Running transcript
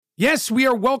Yes, we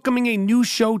are welcoming a new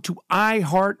show to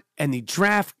iHeart and the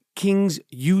DraftKings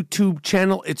YouTube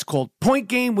channel. It's called Point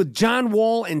Game with John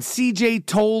Wall and CJ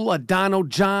Toledano.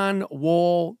 John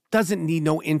Wall doesn't need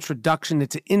no introduction.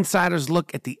 It's an insider's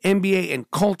look at the NBA and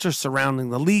culture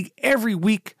surrounding the league. Every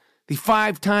week, the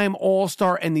five-time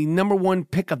All-Star and the number one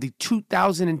pick of the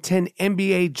 2010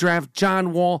 NBA Draft,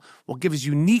 John Wall, will give his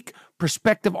unique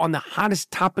perspective on the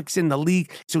hottest topics in the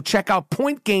league. So check out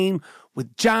Point Game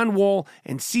with John Wall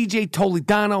and CJ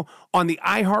Toledano on the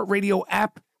iHeartRadio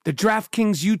app, the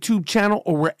DraftKings YouTube channel,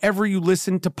 or wherever you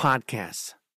listen to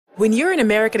podcasts. When you're an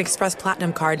American Express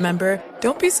Platinum card member,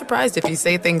 don't be surprised if you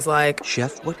say things like,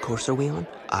 "Chef, what course are we on?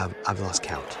 I've lost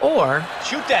count." Or,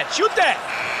 Shoot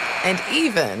that! And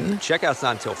even, Checkout's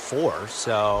not until 4,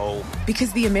 so...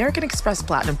 Because the American Express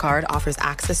Platinum Card offers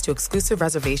access to exclusive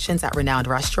reservations at renowned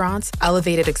restaurants,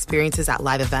 elevated experiences at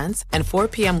live events, and 4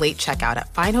 p.m. late checkout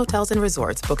at fine hotels and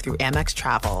resorts booked through Amex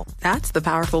Travel. That's the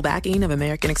powerful backing of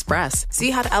American Express. See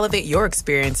how to elevate your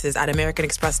experiences at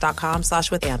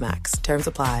americanexpress.com/withAmex. Terms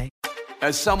apply.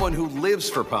 As someone who lives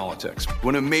for politics,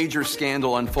 when a major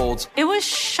scandal unfolds, it was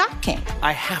shocking.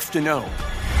 I have to know,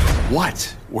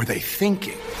 what were they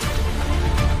thinking?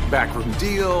 Backroom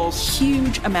deals,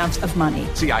 huge amounts of money,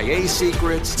 CIA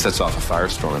secrets, sets off a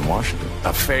firestorm in Washington,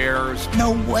 affairs.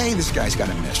 No way this guy's got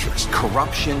a mistress.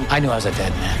 Corruption. I knew I was a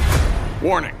dead man.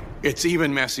 Warning, it's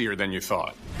even messier than you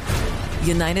thought.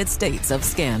 United States of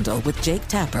Scandal with Jake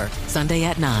Tapper, Sunday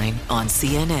at 9 on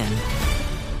CNN.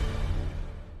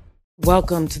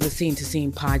 Welcome to the Scene to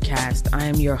Scene podcast. I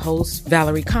am your host,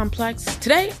 Valerie Complex.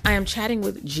 Today, I am chatting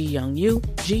with Ji Young Yoo.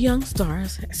 Ji Young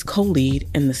stars as co-lead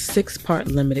in the 6-part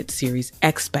limited series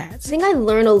Expats. I think I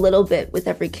learn a little bit with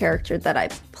every character that I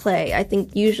play. I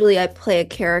think usually I play a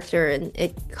character and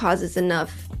it causes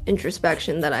enough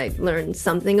introspection that I learn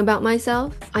something about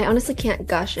myself. I honestly can't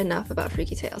gush enough about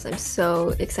Freaky Tales. I'm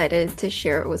so excited to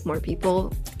share it with more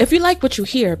people. If you like what you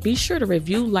hear, be sure to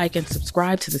review, like, and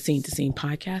subscribe to the Scene to Scene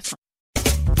podcast.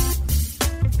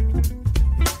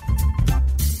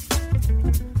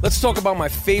 Let's talk about my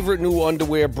favorite new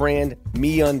underwear brand,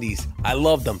 MeUndies. I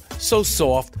love them. So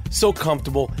soft, so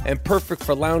comfortable, and perfect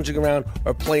for lounging around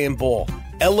or playing ball.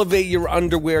 Elevate your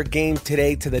underwear game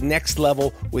today to the next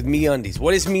level with MeUndies.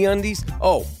 What is MeUndies?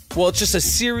 Oh, well, it's just a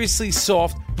seriously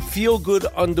soft, feel-good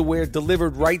underwear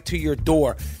delivered right to your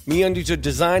door. MeUndies are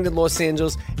designed in Los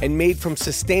Angeles and made from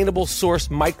sustainable source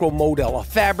micromodal, a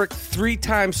fabric 3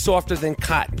 times softer than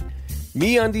cotton.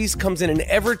 MeUndies comes in an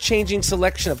ever-changing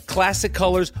selection of classic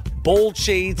colors, bold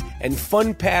shades, and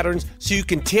fun patterns so you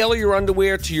can tailor your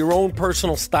underwear to your own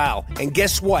personal style. And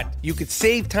guess what? You could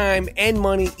save time and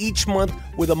money each month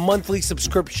with a monthly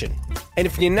subscription. And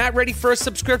if you're not ready for a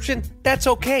subscription, that's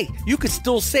okay. You could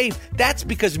still save. That's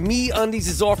because MeUndies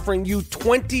is offering you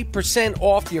 20%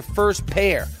 off your first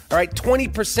pair. All right,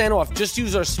 20% off. Just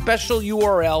use our special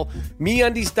URL,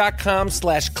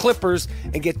 MeUndies.com/clippers,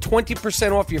 and get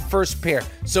 20% off your first pair.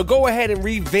 So go ahead and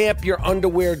revamp your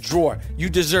underwear drawer. You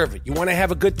deserve it. You want to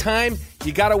have a good time?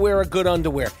 You got to wear a good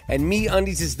underwear. And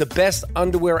MeUndies is the best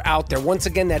underwear out there. Once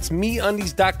again, that's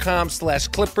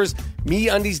MeUndies.com/clippers,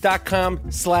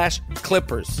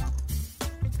 MeUndies.com/clippers.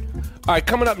 All right,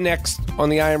 coming up next on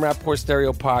the I Am Rapaport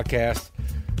Stereo podcast,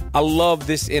 I love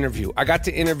this interview. I got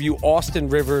to interview Austin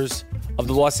Rivers of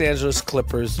the Los Angeles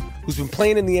Clippers, who's been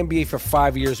playing in the NBA for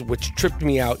 5 years, which tripped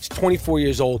me out. He's 24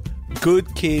 years old,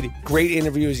 good kid, great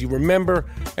interview. As you remember,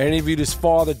 I interviewed his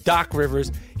father, Doc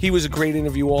Rivers. He was a great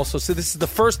interview also. So this is the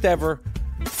first ever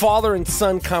father and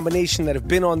son combination that have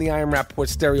been on the I Am Rapaport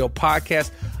Stereo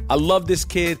podcast. I love this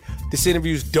kid. This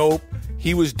interview's dope.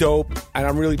 He was dope, and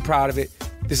I'm really proud of it.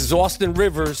 This is Austin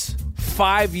Rivers,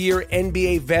 5-year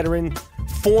NBA veteran,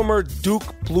 former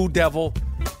Duke Blue Devil,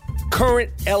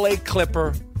 current LA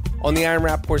Clipper, on the I Am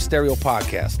Rapaport Stereo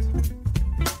podcast.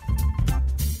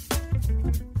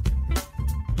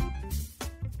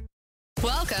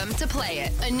 Welcome to Play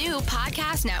It, a new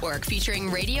podcast network featuring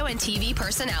radio and TV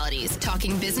personalities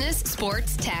talking business,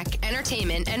 sports, tech,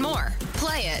 entertainment, and more.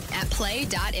 Play it at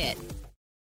play.it.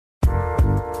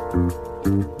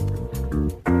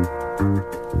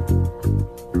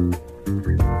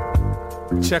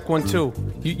 Check 1, 2.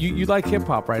 You like hip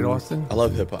hop, right, Austin? I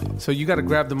love hip hop. So you got to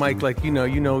grab the mic, like you know.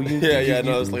 No,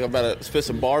 it's like I'm about to spit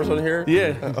some bars on here.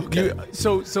 Yeah. Okay.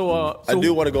 So I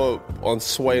do want to go on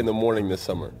Sway in the morning this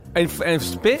summer and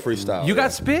spit freestyle. You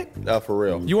got spit? For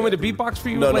real. You want me to beatbox for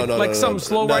you? No, something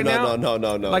slow right now. No.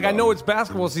 Like I know it's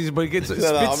basketball season, but it gets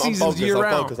spit seasons year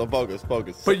round. I'm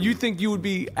focused. But you think you would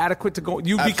be adequate to go?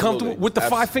 You'd be comfortable with the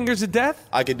 5 fingers of death?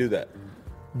 I could do that.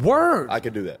 Word. I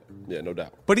could do that. Yeah, no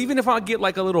doubt. But even if I get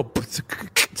like a little,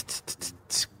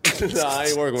 No, I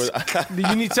ain't working with.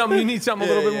 You need something a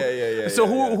little bit more. Yeah. So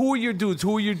who are your dudes?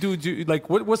 Like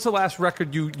what's the last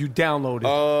record you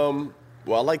downloaded?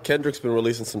 Well, I like Kendrick's been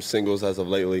releasing some singles as of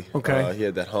lately. Okay. He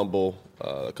had that Humble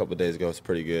a couple of days ago. It's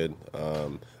pretty good.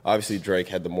 Obviously, Drake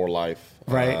had the More Life,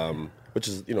 right? Which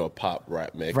is a pop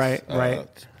rap mix, right?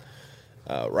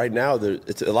 Right now,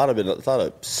 it's a lot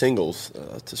of singles.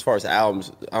 As far as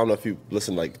albums, I don't know if you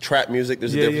listen to like trap music.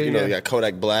 There's a difference. You got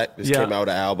Kodak Black. Just came out with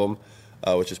an album,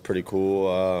 which is pretty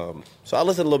cool. So I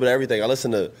listen to a little bit of everything. I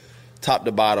listen to top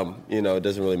to bottom. It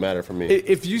doesn't really matter for me.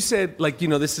 If you said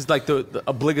this is like the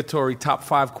obligatory top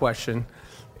 5 question.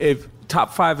 If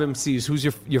top 5 MCs, who's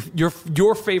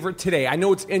your favorite today? I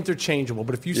know it's interchangeable,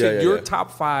 but if you said your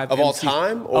top 5 of MCs, all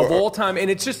time, of all time, and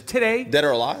it's just today, dead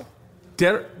or alive.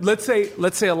 Let's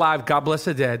say alive. God bless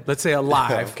the dead. Let's say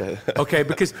alive. Okay,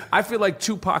 because I feel like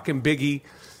Tupac and Biggie,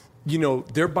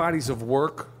 their bodies of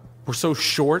work were so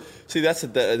short. See, that's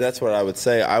what I would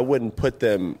say. I wouldn't put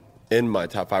them in my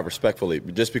top 5 respectfully,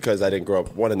 just because I didn't grow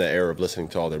up in the era of listening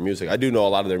to all their music. I do know a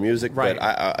lot of their music, right.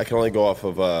 But I can only go off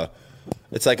of.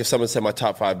 It's like if someone said my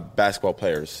top 5 basketball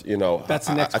players. That's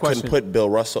the next question. I couldn't put Bill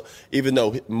Russell, even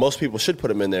though most people should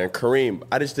put him in there. And Kareem,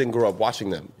 I just didn't grow up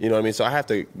watching them. You know what I mean? So I have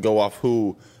to go off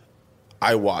who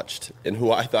I watched and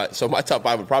who I thought. So my top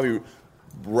 5 would probably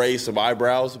raise some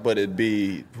eyebrows, but it'd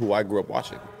be who I grew up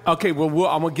watching. Okay, well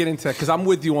I'm gonna get into that because I'm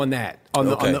with you on that on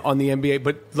the NBA.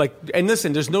 But and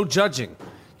listen, there's no judging.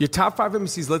 Your top 5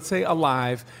 MCs, let's say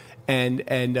alive. And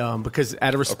because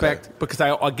out of respect, because I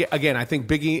think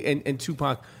Biggie and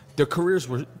Tupac, their careers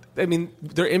were,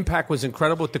 their impact was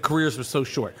incredible. The careers were so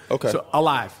short. Okay. So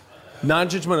alive,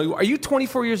 non-judgmental. Are you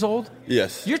 24 years old?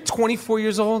 Yes. You're 24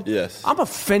 years old? Yes. I'm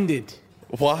offended.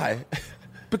 Why?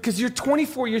 Because you're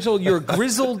 24 years old. You're a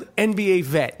grizzled NBA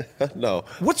vet. No.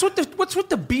 What's with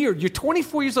the beard? You're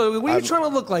 24 years old. What are you trying to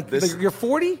look like? You're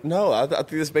 40? No, I think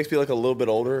this makes me look a little bit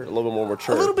older, a little bit more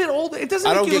mature. A little bit older. It doesn't.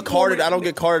 I don't make you get look carded. older. I don't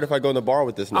get carded if I go in the bar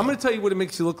with this. Now. I'm going to tell you what it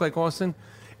makes you look like, Austin.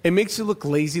 It makes you look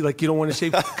lazy, like you don't want to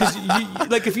shave. Because,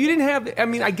 if you didn't have,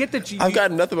 I get that you. I've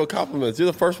gotten nothing but compliments. You're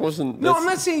the first person. No, I'm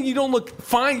not saying you don't look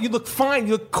fine. You look fine.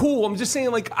 You look cool. I'm just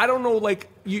saying, I don't know,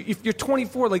 if you're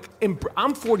 24,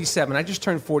 I'm 47. I just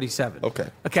turned 47.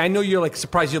 Okay. I know you're,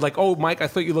 surprised. You're like, oh, Mike, I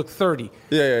thought you looked 30.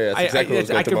 Yeah. That's exactly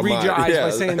what I can read your eyes by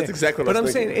saying that. That's exactly what I'm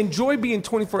saying, enjoy being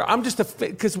 24. I'm just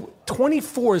because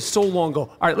 24 is so long ago.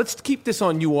 All right, let's keep this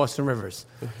on you, Austin Rivers.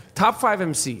 Top 5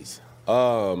 MCs.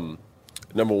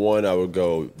 Number 1, I would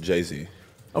go Jay-Z.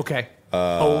 Okay.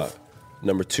 Hov.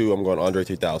 Number 2, I'm going Andre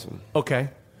 3000. Okay.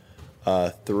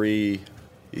 3,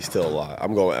 he's still alive.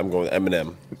 I'm going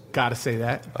Eminem. Gotta say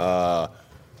that.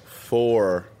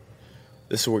 4,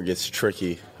 this is where it gets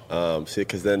tricky.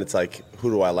 Because then it's like, who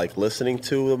do I like listening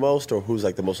to the most, or who's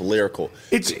the most lyrical?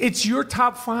 It's your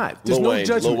top 5. There's Lil no Wayne.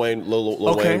 judgment.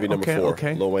 Lil Wayne would be number 4.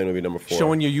 Okay. Lil Wayne would be number 4.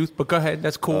 Showing your youth, but go ahead.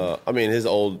 That's cool. His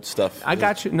old stuff. I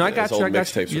got you. No, I got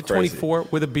you. You're 24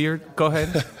 with a beard. Go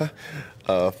ahead.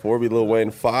 4 would be Lil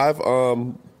Wayne. 5.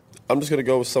 I'm just gonna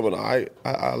go with someone I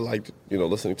liked,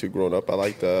 listening to growing up. I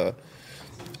liked.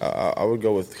 I would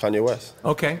go with Kanye West.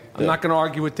 Okay. I'm not gonna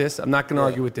argue with this.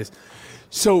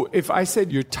 So if I said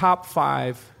your top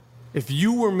 5, if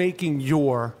you were making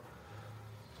your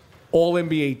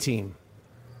All-NBA team,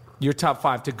 your top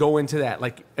 5 to go into that,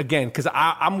 again, because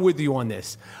I'm with you on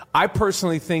this. I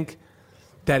personally think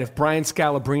that if Brian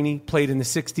Scalabrine played in the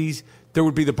 60s, there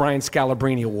would be the Brian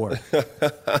Scalabrine Award.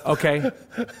 Okay?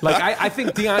 I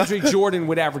think DeAndre Jordan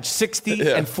would average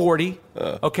 60 and 40.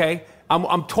 Okay?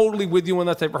 I'm totally with you on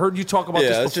that. I've heard you talk about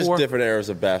this before. Yeah, it's just different eras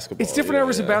of basketball. It's different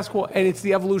eras of basketball, and it's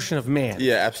the evolution of man.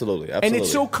 Yeah, absolutely. And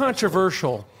it's so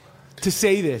controversial to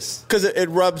say this. Because it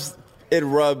rubs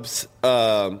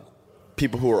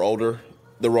people who are older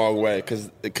the wrong way, because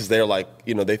they're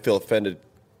they feel offended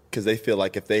because they feel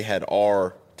like if they had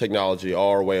our technology,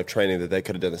 our way of training, that they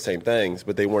could have done the same things,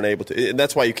 but they weren't able to. And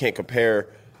that's why you can't compare.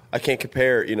 I can't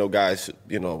compare, guys,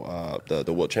 the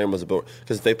Wilt Chamberlains,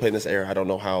 because if they play in this era, I don't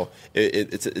know how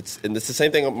it's and it's the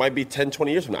same thing. It might be 10,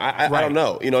 20 years from now. I don't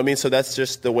know. You know what I mean? So that's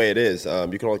just the way it is.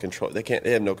 You can only control. They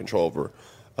have no control over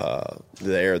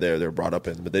the era they're brought up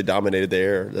in, but they dominated the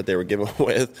era that they were given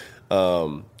with.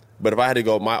 But if I had to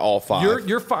go, my all 5.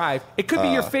 Your 5. It could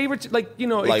be your favorite.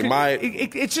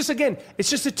 It's just it's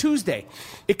just a Tuesday.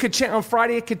 It could change on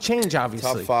Friday. It could change,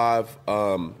 obviously. Top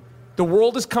 5. The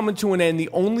world is coming to an end. The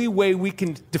only way we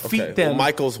can defeat them. Well,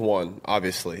 Michael's one,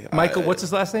 obviously. Michael, what's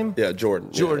his last name? Yeah, Jordan.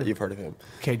 Yeah, you've heard of him.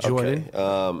 Okay, Jordan.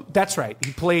 Okay. That's right.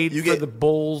 He played for the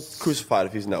Bulls. Crucified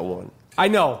if he's not one. I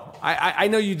know. I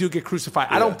know you do get crucified.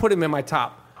 Yeah. I don't put him in my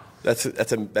top.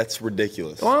 That's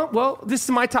ridiculous. Well, this is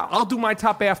my top. I'll do my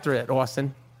top after it,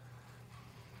 Austin.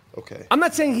 Okay. I'm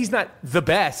not saying he's not the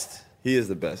best. He is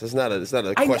the best. It's not a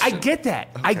question. I get that.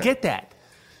 Okay. I get that.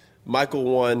 Michael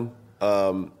won.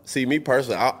 See, me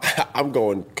personally, I'm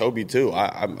going Kobe too.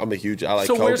 I'm a huge. I like.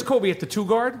 So Kobe. Where's Kobe at the 2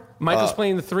 guard? Michael's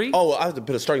playing the 3. Oh, I have to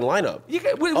put a starting lineup.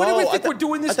 What do we think we're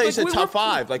doing this? I thought you said top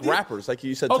 5, like rappers, like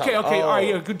you said. Okay, top, all right,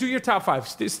 yeah, do your top 5.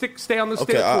 Stay on the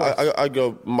stick. Okay, I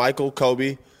go Michael,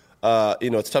 Kobe.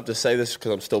 It's tough to say this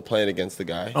because I'm still playing against the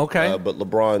guy. Okay, but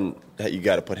LeBron, you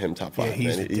got to put him top 5.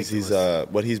 Yeah, he's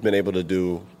what he's been able to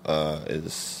do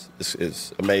is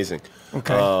amazing.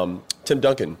 Okay, Tim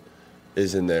Duncan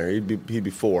is in there. He'd be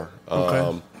 4.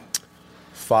 Okay.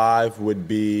 5 would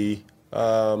be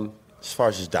as far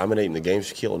as just dominating the game,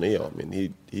 Shaquille O'Neal. I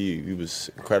mean, he was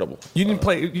incredible. You didn't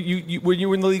play. You when you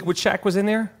were in the league with Shaq was in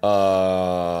there?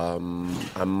 I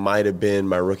might have been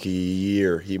my rookie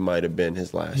year. He might have been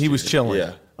his last. He was chilling.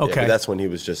 Yeah. Okay. Yeah, but that's when he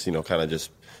was just kind of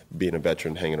just being a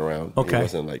veteran, hanging around. Okay. He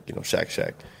wasn't like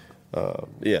Shaq.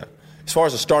 Yeah. As far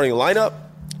as the starting lineup,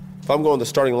 if I'm going the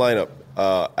starting lineup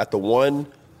at the 1,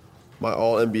 my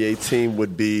All NBA team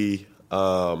would be.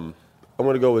 I'm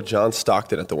going to go with John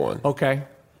Stockton at the 1. Okay.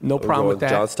 No problem with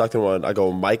that. John Stockton 1. I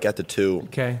go Mike at the 2.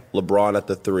 Okay. LeBron at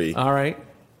the 3. All right.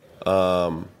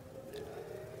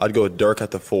 I'd go with Dirk at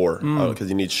the 4 because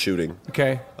he needs shooting.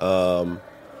 Okay. And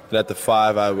at the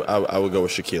 5, I would go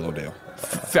with Shaquille O'Neal.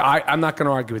 I'm not going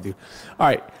to argue with you. All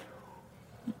right.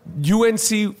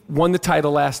 UNC won the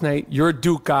title last night. You're a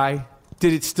Duke guy.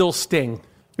 Did it still sting?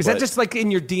 Is that just like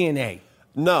in your DNA?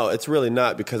 No, it's really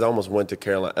not because I almost went to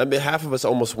Carolina. I mean, half of us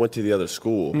almost went to the other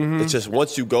school. Mm-hmm. It's just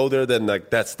once you go there, then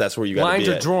that's where you got to be. Lines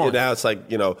are drawn. Now it's like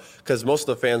because most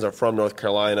of the fans are from North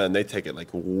Carolina and they take it like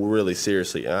really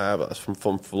seriously. I'm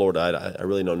from Florida. I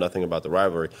really know nothing about the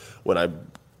rivalry. When I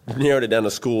narrowed it down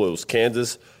to school, it was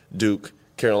Kansas, Duke,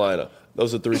 Carolina.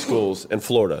 Those are 3 schools in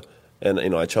Florida, and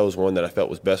I chose one that I felt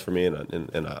was best for me,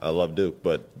 and I love Duke.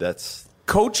 But that's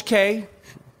Coach K,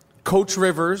 Coach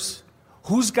Rivers.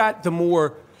 Who's got the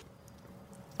more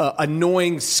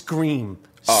annoying scream,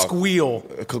 squeal?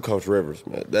 Coach Rivers,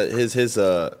 man.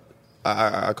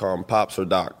 I call him Pops or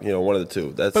Doc. One of the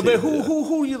two. That's but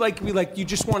who you like? You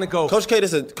just want to go. Coach K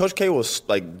doesn't. Coach K will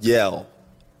like yell.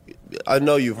 I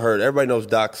know you've heard. Everybody knows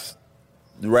Doc's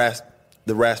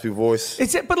the raspy voice.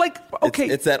 Is it? But okay,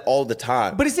 it's that all the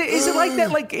time. But is it like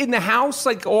that? Like in the house,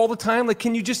 like all the time? Like,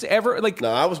 can you just ever like?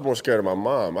 No, I was more scared of my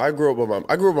mom. I grew up with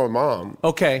my mom.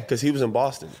 Okay, because he was in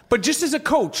Boston. But just as a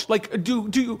coach, like, do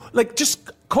you like just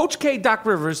Coach K, Doc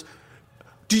Rivers?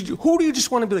 Who do you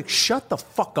just want to be like? Shut the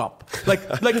fuck up! Like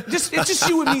it's just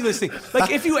you and me listening.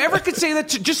 Like, if you ever could say that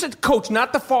to just a coach,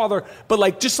 not the father,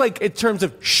 but just in terms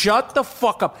of shut the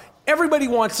fuck up. Everybody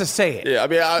wants to say it. Yeah, I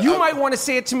mean, you might want to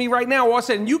say it to me right now,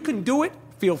 Austin, and you can do it.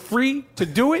 Feel free to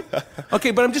do it. Okay,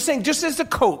 but I'm just saying, just as a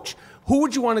coach, who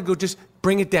would you want to go just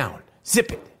bring it down?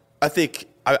 Zip it. I think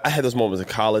I had those moments in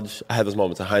college. I had those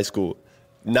moments in high school.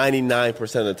 99%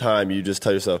 of the time, you just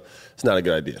tell yourself, it's not a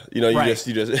good idea. Right. It's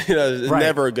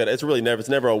never a good, it's really never, it's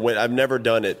never a win. I've never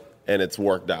done it. And it's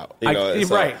worked out.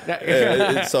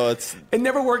 Right. So it's... It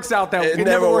never works out that way. It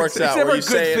never works out. It's never where you a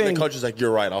good say thing. And the coach is like,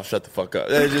 you're right, I'll shut the fuck up.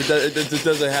 It just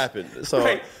doesn't happen. So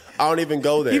right. I don't even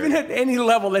go there. Even at any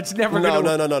level, that's never going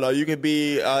to... No. You could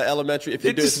be elementary. If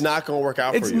you do, it's not going to work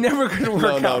out for you. It's never going to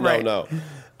work out right. No.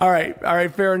 All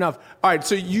right, fair enough. All right,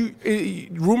 so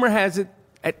rumor has it,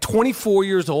 at 24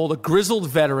 years old, a grizzled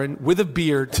veteran with a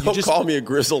beard. Don't call me a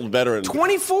grizzled veteran.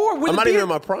 24 with a beard? I'm not even in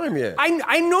my prime yet.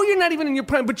 I know you're not even in your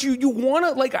prime, but you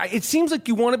want to, it seems like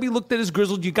you want to be looked at as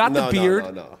grizzled. You got the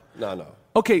beard. No.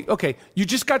 Okay. You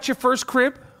just got your first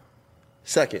crib?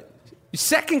 Second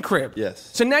crib?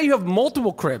 Yes. So now you have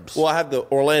multiple cribs. Well, I have the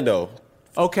Orlando.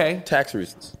 Okay. Tax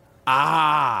reasons.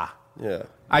 Ah. Yeah.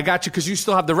 I got you because you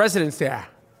still have the residence there.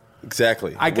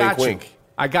 Exactly. I got you. Wink.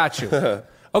 I got you.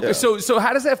 Okay, yeah. so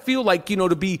how does that feel like,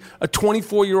 to be a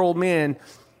 24-year-old man,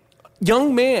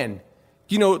 young man,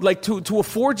 to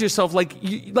afford yourself,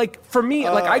 for me,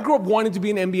 I grew up wanting to be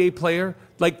an NBA player,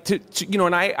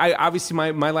 and I obviously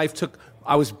my life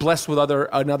I was blessed with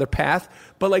another path,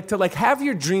 but to have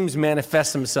your dreams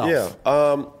manifest themselves. Yeah.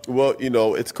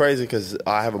 Well, it's crazy because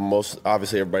I have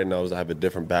obviously everybody knows I have a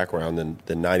different background than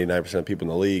 99% of people in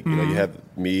the league. Mm-hmm. You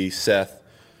have me, Seth,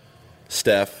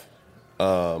 Steph,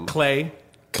 Clay,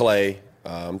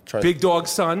 Big Dog's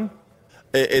son.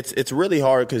 It's really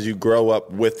hard because you grow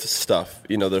up with stuff.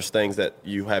 There's things that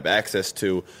you have access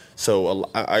to.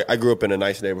 So I grew up in a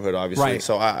nice neighborhood, obviously. Right.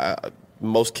 So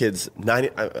most kids,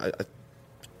 I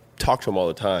talk to them all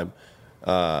the time.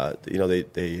 They're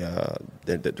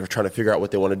trying to figure out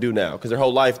what they want to do now because their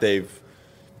whole life they've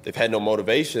they've had no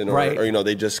motivation, or, Right. or you know,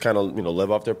 they just kind of, you know,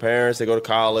 live off their parents. They go to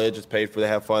college, it's paid for, they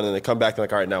have fun, and they come back and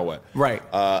like, all right, now what? Right.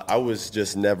 I was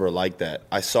just never like that.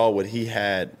 I saw what he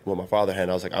had, what my father had,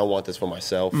 and I was like, I want this for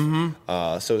myself.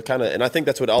 So it kind of, and I think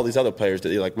that's what all these other players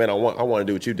do. You're like, man, I want to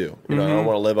do what you do. You know, I don't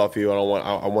want to live off you.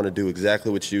 I want to do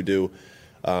exactly what you do.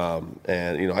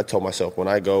 And you know, I told myself when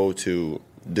I go to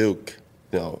Duke,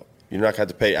 you know, you're not going to have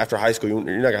to pay after high school. You're not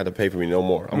going to have to pay for me no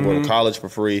more. I'm going to college for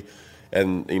free,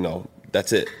 and you know,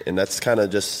 that's it. And that's kind of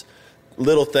just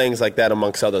little things like that,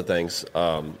 amongst other things.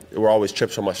 Were always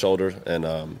chips on my shoulder,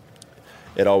 and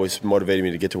it always motivated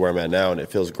me to get to where I'm at now, and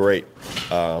it feels great.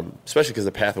 Especially because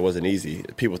the path wasn't easy.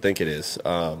 People think it is.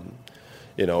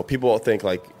 You know, people think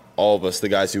like all of us, the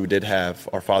guys who did have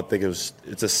our father, think it's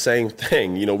the same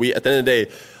thing. You know, we at the end of the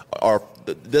day,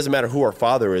 it doesn't matter who our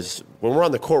father is. When we're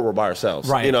on the court, we're by ourselves.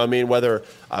 Right. You know what I mean? Whether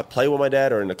I play with my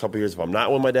dad, or in a couple of years if I'm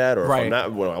not with my dad, or if I'm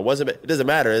not, when I wasn't, it doesn't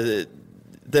matter. At the end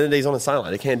of the day, he's on the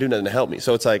sideline. They can't do nothing to help me.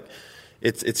 So it's like,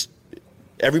 it's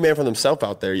every man for themselves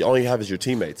out there. All you have is your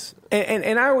teammates.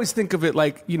 And I always think of it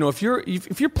like, you know, if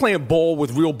you're playing ball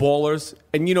with real ballers,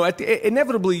 and you know,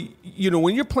 inevitably, you know,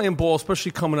 when you're playing ball,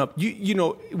 especially coming up, you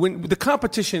know, when the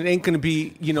competition ain't going to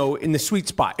be, you know, in the sweet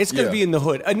spot. It's going to be in the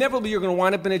hood. Inevitably, you're going to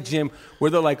wind up in a gym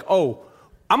where they're like, oh,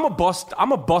 I'm a bust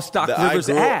Doc Rivers'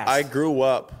 ass. I grew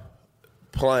up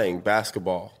playing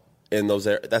basketball in those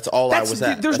areas. That's all I was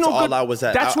at. That's I was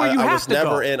at. That's where you have to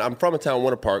go. I'm from a town,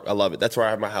 Winter Park. I love it. That's where I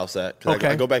have my house at. Okay.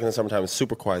 I go back in the summertime. It's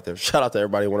super quiet there. Shout out to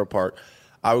everybody in Winter Park.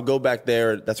 I would go back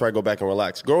there. That's where I go back and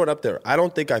relax. Growing up there, I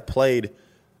don't think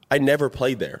I never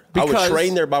played there. I would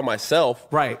train there by myself.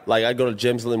 Right. Like, I'd go to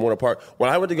gyms in Winter Park. When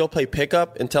I went to go play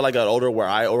pickup, until I got older, where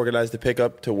I organized the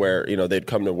pickup to where, you know, they'd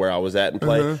come to where I was at and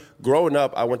play. Growing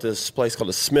up, I went to this place called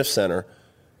the Smith Center,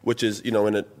 which is, you know,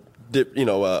 in a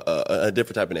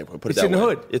different type of neighborhood. It's in the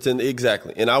hood. It's in,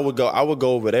 exactly. And I would go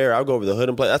over there. I would go over the hood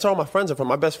and play. That's where all my friends are from.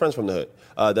 My best friend's from the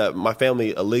hood. That my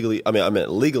family legally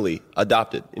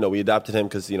adopted. You know, we adopted him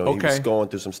because, you know, he was going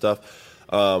through some stuff.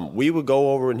 We would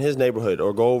go over in his neighborhood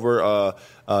or go over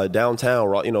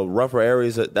downtown, you know, rougher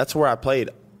areas. That's where I played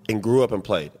and grew up and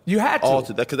played. You had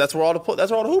to, because that's where all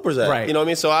the hoopers at. Right. You know what I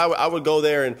mean? So I would go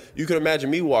there, and you can imagine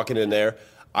me walking in there.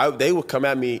 They would come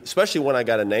at me, especially when I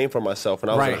got a name for myself when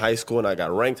I was in high school and I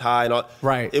got ranked high and all.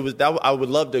 Right. It was that I would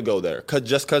love to go there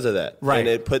just because of that. Right. And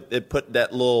it put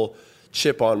that little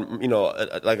chip on, you know,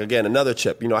 like, again, another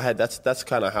chip. You know, that's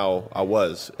kind of how I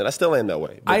was, and I still am that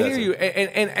way. I hear you,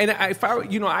 and if I,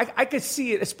 you know, I could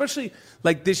see it, especially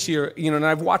like this year, you know, and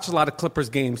I've watched a lot of Clippers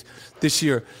games this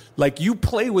year. Like, you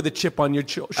play with a chip on your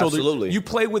shoulder. Absolutely. You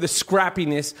play with a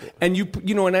scrappiness, and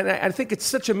you know, and I think it's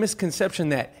such a misconception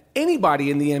that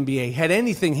anybody in the NBA had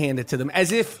anything handed to them,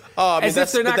 as if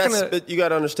they're not going to. But you got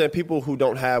to understand, people who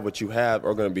don't have what you have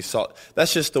are going to be salt.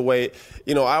 That's just the way.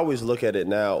 You know, I always look at it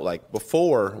now. Like,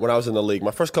 before, when I was in the league,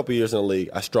 my first couple of years in the league,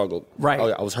 I struggled. Right.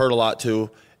 I was hurt a lot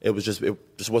too. It just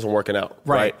wasn't working out.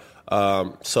 Right.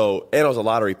 So, and I was a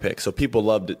lottery pick, so people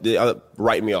loved it.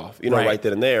 Write me off. You know, right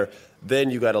then and there.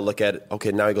 Then you got to look at it.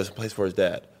 Okay, now he goes and plays for his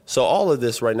dad. So all of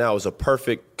this right now is a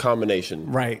perfect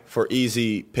combination, for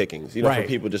easy pickings, you know, for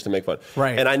people just to make fun.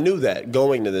 Right. And I knew that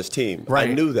going to this team. Right.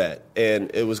 I knew that, and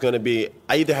it was going to be.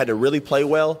 I either had to really play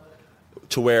well,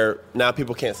 to where now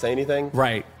people can't say anything,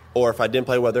 right, or if I didn't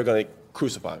play well, they're going to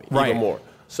crucify me even more.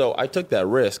 So I took that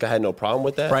risk. I had no problem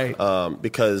with that, right,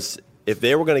 because if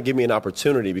they were going to give me an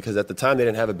opportunity, because at the time they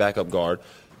didn't have a backup guard.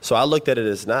 So I looked at it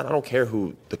as I don't care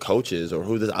who the coach is or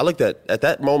who this. I looked at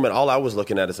that moment, all I was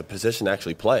looking at is a position to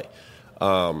actually play.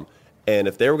 And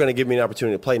if they were going to give me an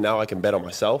opportunity to play, now I can bet on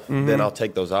myself, then I'll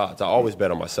take those odds. I always bet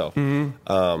on myself.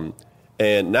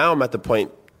 And now I'm at the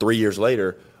point 3 years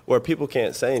later where people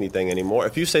can't say anything anymore.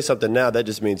 If you say something now, that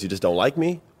just means you just don't like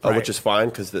me, which is fine,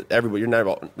 because everybody, you're not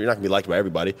going to be liked by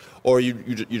everybody, or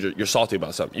you're salty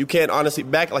about something. You can't honestly,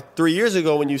 back like 3 years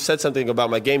ago when you said something about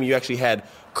my game, you actually had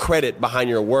credit behind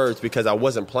your words because I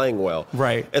wasn't playing well.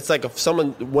 Right. It's like if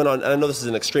someone went on, and I know this is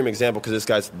an extreme example because this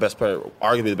guy's the best player,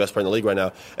 arguably the best player in the league right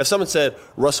now. If someone said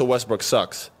Russell Westbrook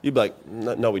sucks, you'd be like,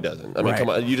 no, he doesn't. I mean, come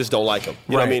on, you just don't like him.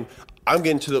 You know what I mean?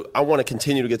 I want to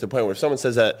continue to get to the point where if someone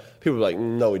says that, people are like,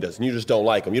 no, he doesn't. You just don't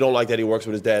like him. You don't like that he works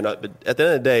with his dad. But at the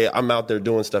end of the day, I'm out there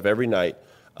doing stuff every night.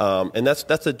 And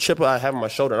that's a chip I have on my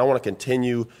shoulder, and I want to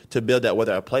continue to build that,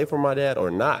 whether I play for my dad or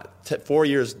not. 4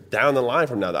 years down the line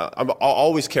from now, I'll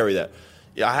always carry that.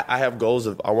 Yeah, I have goals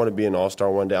of I want to be an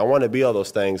all-star one day. I want to be all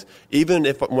those things. Even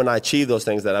if when I achieve those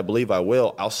things that I believe I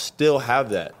will, I'll still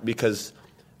have that because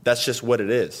that's just what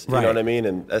it is. You know what I mean?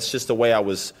 And that's just the way I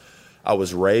was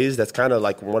raised. That's kind of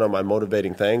like one of my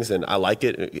motivating things, and I like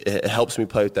it. It helps me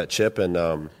play with that chip,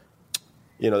 and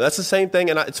That's the same thing.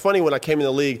 And it's funny when I came in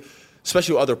the league,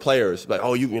 especially with other players, like,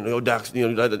 Dax,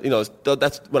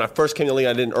 that's when I first came in the league.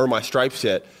 I didn't earn my stripes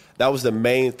yet. That was the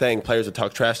main thing. Players would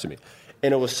talk trash to me,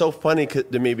 and it was so funny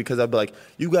to me because I'd be like,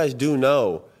 you guys do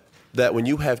know that when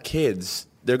you have kids,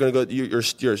 they're going to go. You're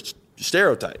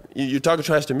stereotype. You're talking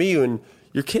trash to me, and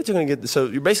your kids are going to get. So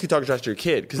you're basically talking trash to your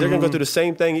kid because they're going to go through the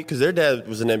same thing because their dad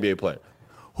was an NBA player.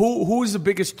 Who was the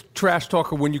biggest trash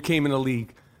talker when you came in the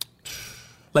league?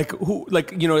 They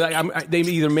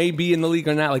either may be in the league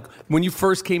or not. Like when you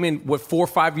first came in, 4 or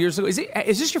 5 years ago? Is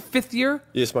this your 5th year?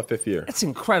 Yeah, it's my 5th year. That's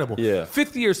incredible. Yeah,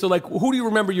 5th year. So who do you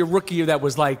remember your rookie year that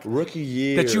was rookie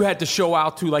year that you had to show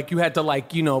out to? Like you had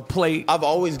to play. I've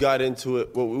always got into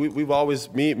it. Well, we've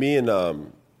always me and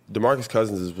DeMarcus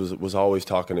Cousins was always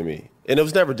talking to me, and it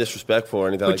was never disrespectful or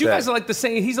anything like that. But you guys are the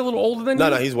same. He's a little older than you.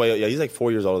 No, he's he's like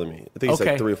 4 years older than me. I think he's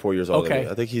like 3 or 4 years older than me.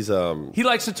 I think he's He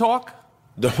likes to talk.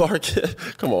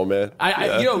 DeMarcus, come on, man.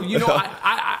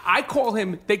 I call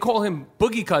him. They call him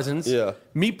Boogie Cousins. Yeah.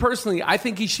 Me personally, I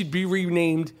think he should be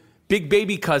renamed Big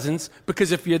Baby Cousins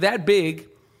because if you're that big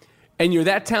and you're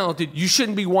that talented, you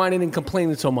shouldn't be whining and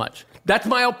complaining so much. That's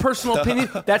my own personal opinion.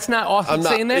 That's not Austin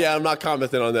saying that. Yeah, I'm not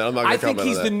commenting on that. I'm not. I think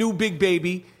he's the new Big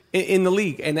Baby in the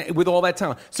league, and with all that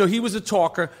talent. So he was a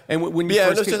talker, and when you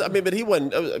first but he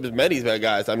wasn't. It was many bad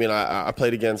guys. I mean, I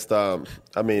played against.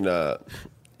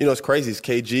 It's crazy. It's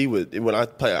KG. When I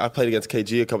played against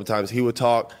KG a couple times. He would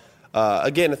talk.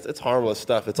 Again, it's harmless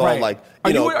stuff. It's all like.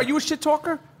 Are you a shit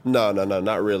talker? No,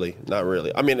 not really.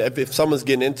 I mean, if someone's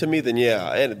getting into me, then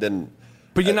yeah, and then.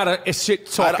 But you're not a shit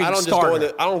talking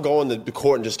starter. I don't go in the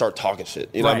court and just start talking shit.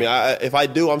 You know what I mean? If I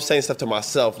do, I'm saying stuff to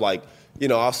myself. Like,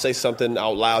 I'll say something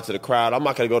out loud to the crowd. I'm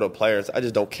not going to go to players. I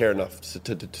just don't care enough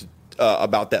to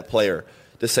about that player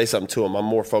to say something to him. I'm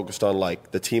more focused on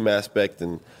the team aspect,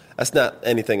 and that's not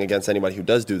anything against anybody who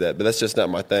does do that. But that's just not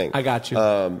my thing. I got you.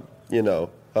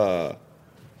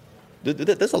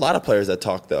 There's a lot of players that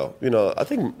talk though.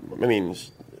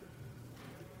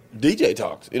 DJ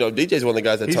talks. DJ's one of the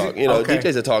guys that talk.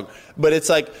 DJs that talk. But it's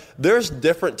like there's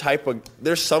different type of.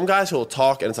 There's some guys who will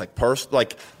talk and it's like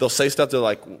they'll say stuff. They're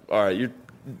like, all right,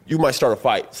 you might start a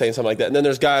fight saying something like that. And then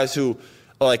there's guys who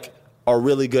are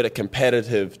really good at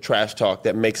competitive trash talk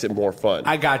that makes it more fun.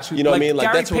 I got you. You know what I mean? Like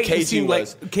Gary that's what KG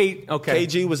was.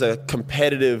 KG was a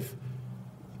competitive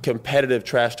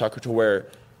trash talker to where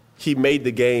he made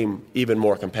the game even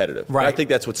more competitive. Right. And I think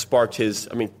that's what sparked his.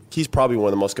 I mean, he's probably one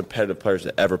of the most competitive players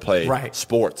that ever played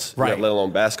sports, let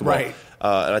alone basketball. Right.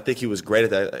 And I think he was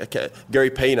great at that. Gary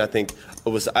Payton, I think,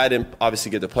 I didn't obviously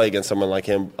get to play against someone like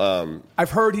him. I've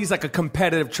heard he's like a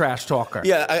competitive trash talker.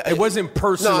 Yeah. It wasn't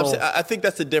personal. No, I think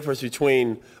that's the difference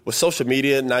between with social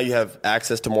media, now you have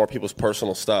access to more people's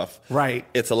personal stuff. Right.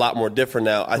 It's a lot more different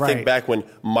now. I think back when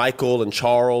Michael and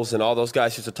Charles and all those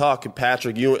guys used to talk, and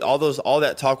Patrick, all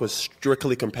that talk was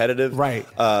strictly competitive. Right.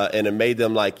 And it made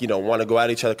them want to go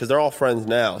at each other because they're all friends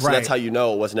now. So that's how it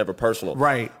was never personal.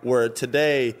 Right. Where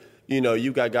today,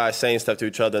 you got guys saying stuff to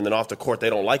each other, and then off the court they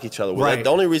don't like each other. Well, the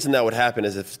only reason that would happen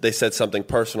is if they said something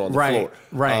personal on the floor.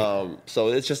 Right. So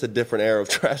it's just a different era of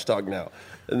trash talk now.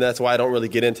 And that's why I don't really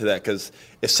get into that, because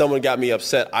if someone got me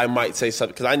upset, I might say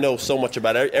something, because I know so much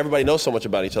about it. Everybody knows so much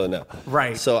about each other now.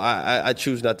 Right. So I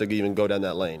choose not to even go down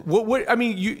that lane.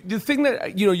 The thing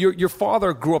that, your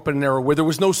father grew up in an era where there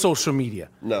was no social media.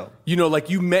 No.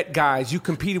 You met guys, you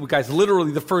competed with guys.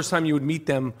 Literally the first time you would meet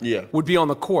them would be on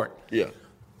the court. Yeah.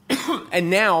 And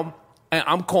now,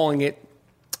 I'm calling it,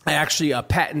 I actually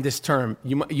patent this term.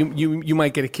 You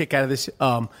might get a kick out of this.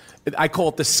 I call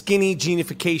it the skinny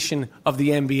genification of the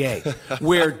NBA,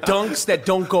 where dunks that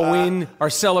don't go in are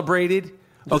celebrated.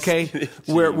 Okay,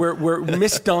 where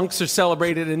missed dunks are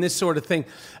celebrated and this sort of thing.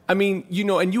 I mean,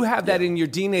 and you have that in your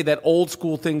DNA, that old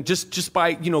school thing, just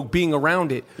by being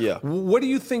around it. Yeah. What do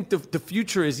you think the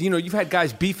future is? You've had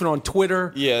guys beefing on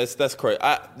Twitter. Yeah, that's correct.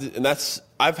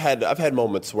 I've had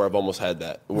moments where I've almost had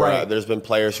that, where there's been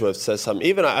players who have said something.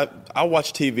 Even I'll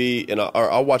watch TV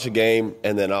or I'll watch a game,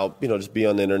 and then I'll just be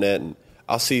on the internet and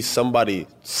I'll see somebody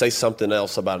say something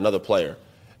else about another player.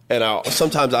 And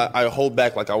sometimes I hold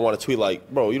back, I want to tweet,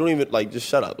 bro, you don't even, just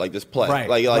shut up, just play.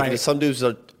 Some dudes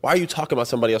are, why are you talking about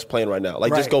somebody else playing right now?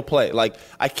 Just go play.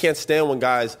 I can't stand when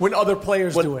guys. When other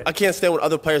players do it. I can't stand when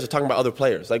other players are talking about other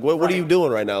players. What are you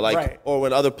doing right now? Or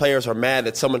when other players are mad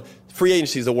that someone, free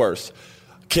agency is the worst.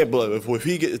 Can't believe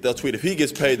they'll tweet, if he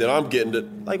gets paid, then I'm getting it.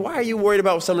 Why are you worried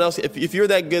about someone else? If you're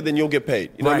that good, then you'll get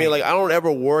paid. You know what I mean? I don't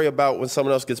ever worry about when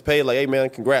someone else gets paid. Hey, man,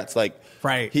 congrats.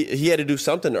 He had to do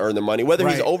something to earn the money. Whether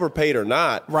he's overpaid or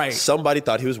not, somebody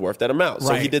thought he was worth that amount.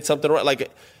 So he did something right.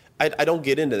 I don't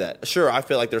get into that. Sure, I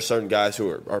feel like there's certain guys who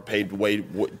are paid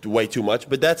way too much,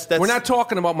 but that's We're not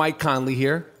talking about Mike Conley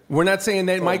here. We're not saying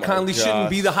that Mike Conley shouldn't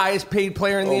be the highest paid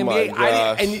player in the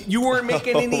NBA. And you weren't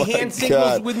making any hand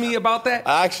signals with me about that.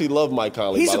 I actually love Mike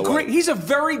Conley. He's a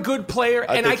very good player,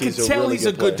 and I can tell he's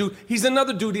a good dude. He's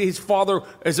another dude. His father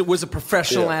was a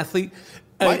professional athlete.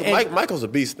 Michael's a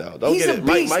beast now. Don't get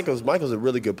it. Michael's a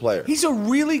really good player. He's a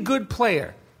really good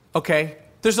player. Okay.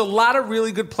 There's a lot of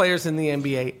really good players in the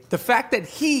NBA. The fact that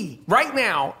he, right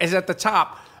now, is at the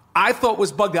top, I thought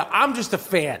was bugged out. I'm just a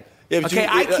fan. Yeah, but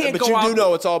you do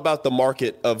know it's all about the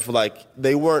market of, like,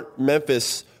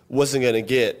 Memphis wasn't going to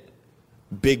get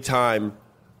big time,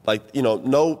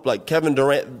 Kevin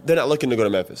Durant, they're not looking to go to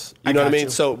Memphis. You know what I mean?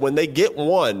 So when they get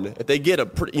if they get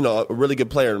a really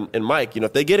good player in Mike,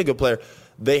 if they get a good player,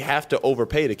 they have to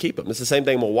overpay to keep him. It's the same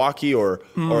thing Milwaukee or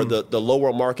the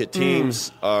lower market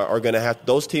teams are going to have.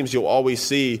 Those teams you'll always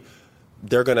see,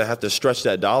 they're going to have to stretch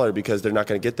that dollar because they're not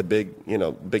going to get the big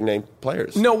name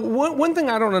players. No, one thing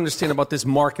I don't understand about this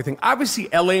market thing, obviously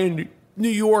LA and New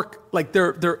York, like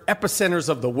they're epicenters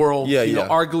of the world.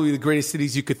 Arguably the greatest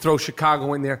cities. You could throw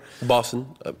Chicago in there.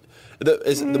 Boston.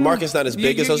 The market's not as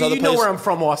big as those other places. You know where I'm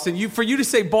from, Austin. For you to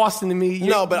say Boston to me.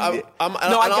 No, but I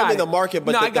don't mean the market,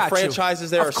 but the franchises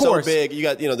there are so big. You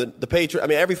got the Patriots. I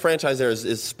mean, every franchise there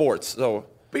is sports. So.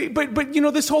 But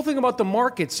this whole thing about the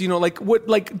markets,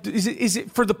 is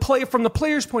it for the player, from the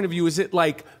player's point of view, is it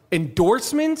like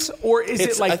endorsements, or is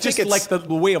it like just like the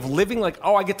way of living, like,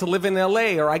 oh, I get to live in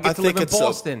LA or I get to live in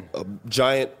Boston? A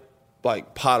giant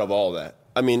pot of all that.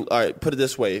 I mean, all right, put it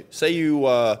this way. Say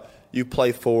you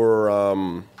play for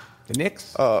the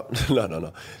Knicks?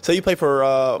 No. Say you play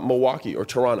for Milwaukee or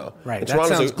Toronto. Right.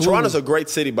 Toronto's a great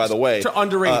city, by the way.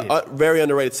 Underrated. Very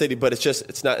underrated city, but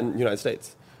it's not in the United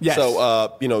States. Yes.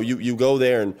 So, you go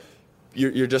there and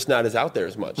you're just not as out there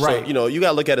as much. Right. So, you got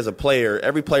to look at it as a player.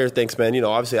 Every player thinks, man,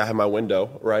 obviously I have my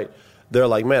window, right? They're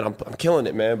like, man, I'm killing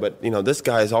it, man. But, this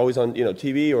guy is always on,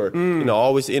 TV or,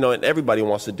 always, and everybody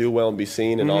wants to do well and be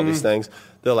seen and all these things.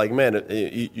 They're like, man,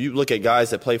 you look at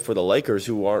guys that play for the Lakers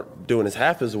who aren't doing as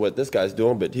half as what this guy's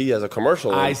doing, but he has a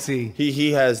commercial. I see.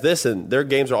 He has this, and their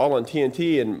games are all on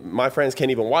TNT, and my friends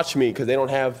can't even watch me because they don't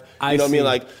have, what I mean?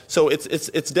 Like, so it's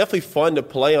definitely fun to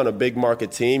play on a big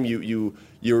market team.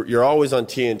 You're always on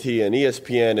TNT and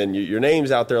ESPN, and your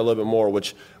name's out there a little bit more,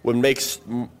 which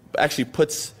actually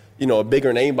puts a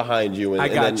bigger name behind you. And, I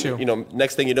got you.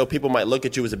 Next thing you know, people might look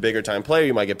at you as a bigger time player.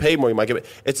 You might get paid more. You might get.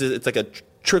 It's like a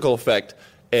trickle effect,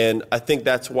 and I think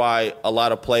that's why a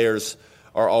lot of players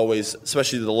are always,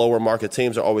 especially the lower market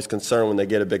teams, are always concerned when they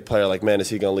get a big player. Like, man, is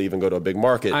he going to leave and go to a big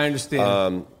market? I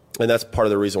understand. And that's part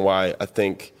of the reason why I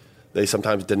think they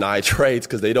sometimes deny trades,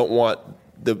 because they don't want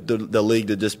the league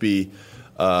to just be,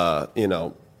 not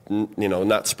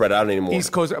spread out anymore.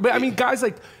 East Coast. But I mean, guys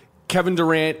like Kevin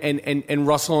Durant and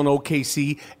Russell in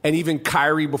OKC, and even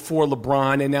Kyrie before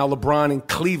LeBron, and now LeBron in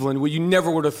Cleveland, where you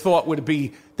never would have thought would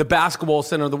be the basketball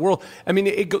center of the world. I mean,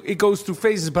 it goes through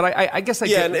phases, but I guess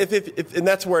and and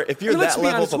that's where, if you're that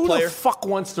level of a player, who the fuck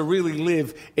wants to really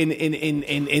live in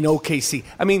OKC?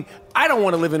 I mean, I don't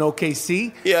want to live in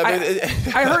OKC. Yeah,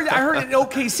 I heard in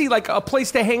OKC, like, a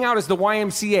place to hang out is the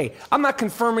YMCA. I'm not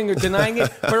confirming or denying it,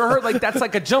 but I heard like that's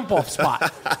like a jump off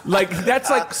spot. Like, that's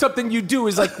like something you do,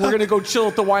 is like, we're gonna go chill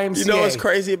at the YMCA. You know what's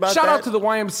crazy about Shout that? out to the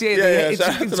YMCA.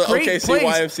 It's a great OKC place.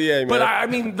 YMCA, man. But I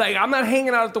mean, like, I'm not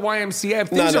hanging out at the YMCA. If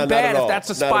things are bad, if that's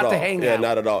a spot to hang out. Yeah,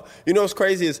 not at all. You know what's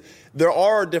crazy is there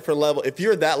are different levels. If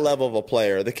you're that level of a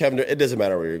player, the Kevin, it doesn't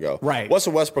matter where you go. Right.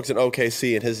 Russell Westbrook's in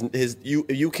OKC, and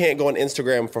you can't go on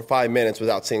Instagram for 5 minutes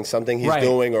without seeing something he's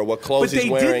doing or what clothes he's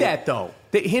wearing. But they did that, though.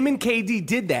 Him and KD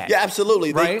did that. Yeah,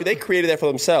 absolutely. Right? They created that for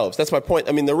themselves. That's my point.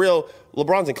 I mean, the real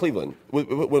LeBron's in Cleveland. When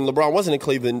LeBron wasn't in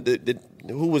Cleveland,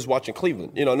 who was watching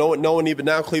Cleveland? No one even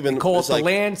now. Cleveland call it the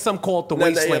land. Some call it the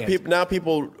wasteland. Now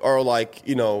people are like,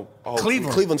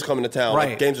 Cleveland's coming to town. Right.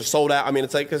 Like, games are sold out. I mean,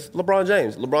 it's like, because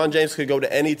LeBron James could go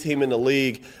to any team in the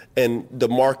league, and the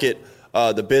market,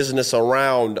 the business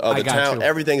around the town,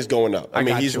 everything's going up. I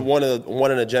mean, he's one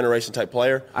in a generation type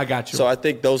player. I got you. So I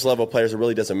think those level of players, it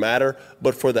really doesn't matter.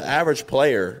 But for the average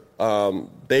player,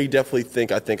 they definitely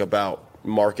think about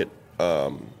market.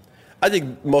 I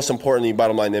think most importantly,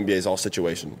 bottom line, the NBA is all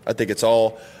situation. I think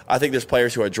there's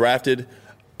players who are drafted.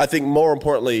 I think more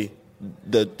importantly,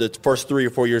 the first 3 or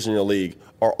 4 years in the league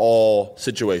are all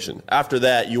situation. After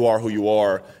that, you are who you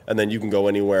are, and then you can go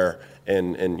anywhere,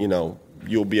 and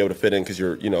you'll be able to fit in because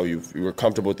you're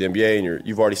comfortable with the NBA, and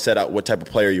you've already set out what type of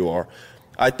player you are.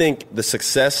 I think the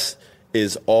success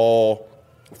is all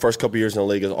first couple years in the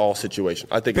league is all situation.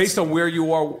 I think based on where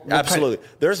you are. Absolutely.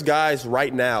 There's guys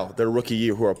right now, their rookie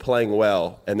year, who are playing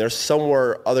well, and there's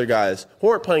somewhere other guys who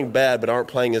aren't playing bad but aren't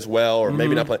playing as well, or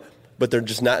maybe not playing, but they're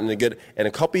just not in a good. And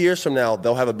a couple years from now,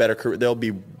 they'll have a better career. They'll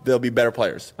be better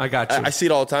players. I got you. I see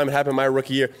it all the time. It happened my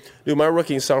rookie year. Dude, my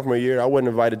rookie and sophomore year, I wasn't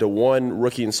invited to one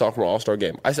rookie and sophomore All-Star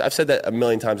game. I've said that a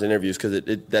million times in interviews because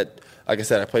like I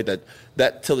said, I played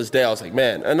that till this day. I was like,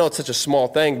 man, I know it's such a small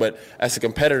thing, but as a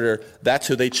competitor, that's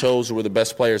who they chose who were the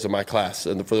best players in my class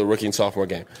for the rookie and sophomore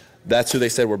game. That's who they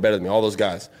said were better than me, all those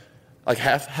guys. Like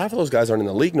half of those guys aren't in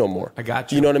the league no more. I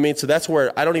got you. You know what I mean? So that's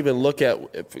where I don't even look at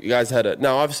if you guys had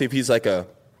now, obviously, if he's like a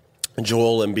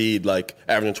Joel Embiid, like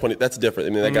averaging 20, that's different.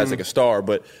 I mean, that guy's like a star,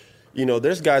 but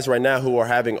there's guys right now who are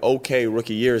having okay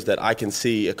rookie years that I can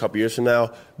see a couple years from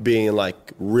now being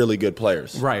like really good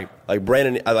players. Right. I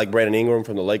like Brandon Ingram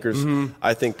from the Lakers.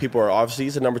 I think people are obviously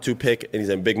he's a number 2 pick and he's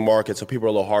in a big market, so people are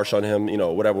a little harsh on him.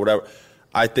 Whatever.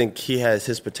 I think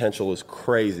his potential is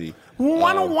crazy. Well,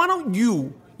 why don't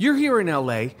you're here in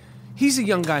L.A. He's a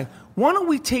young guy. Why don't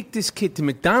we take this kid to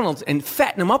McDonald's and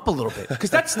fatten him up a little bit? Because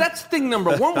that's thing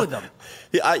number one with him.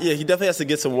 Yeah, he definitely has to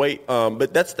get some weight.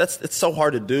 But it's so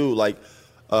hard to do. Like,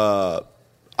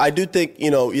 I do think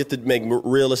you have to make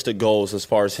realistic goals as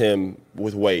far as him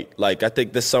with weight. Like, I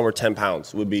think this summer 10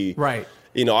 pounds would be right.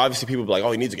 Obviously people be like,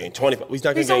 oh, he needs to gain 20.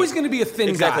 He's always going to be a thin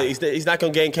guy. Exactly. He's not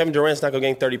going to gain. Kevin Durant's not going to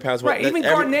gain 30 pounds. Right. Even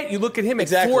Garnett, you look at him at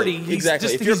 40.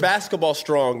 Exactly. If you're basketball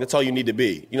strong, that's all you need to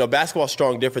be. Basketball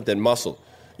strong different than muscle.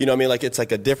 You know what I mean? Like, it's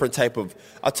like a different type of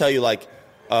 – I'll tell you, like,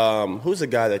 who's a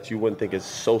guy that you wouldn't think is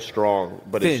so strong,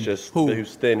 but thin. It's just –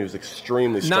 who's thin, who's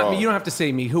extremely strong. Not me. You don't have to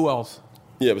say me. Who else?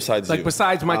 Yeah, besides you.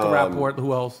 Besides Michael Rappaport,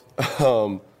 who else?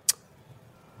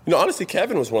 Honestly,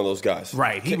 Kevin was one of those guys.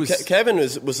 Right. Kevin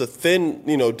was a thin,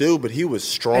 dude, but he was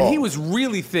strong. And he was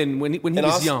really thin when he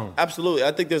was young. Absolutely.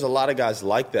 I think there's a lot of guys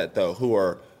like that, though, who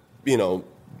are,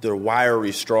 they're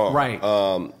wiry strong. Right.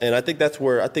 And I think that's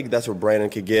where Brandon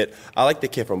could get. I like the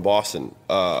kid from Boston,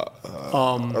 or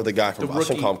the guy from Boston. I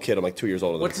shouldn't call him kid. I'm like 2 years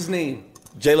older than him. What's his name?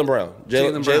 Jaylen Brown.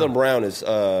 Jaylen Brown is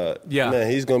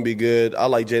man, he's gonna be good. I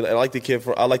like Jaylen. I like the kid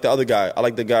I like the other guy. I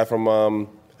like the guy from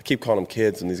I keep calling them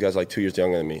kids, and these guys are like 2 years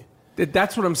younger than me.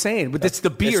 That's what I'm saying. But it's the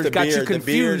beard. Got you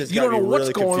confused. You don't know what's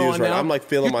really going on right now. I'm like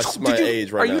feeling my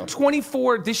age right now. Are you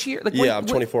 24 this year? Like, I'm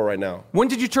 24 right now. When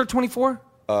did you turn 24?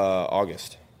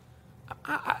 August.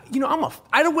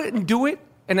 I wouldn't do it,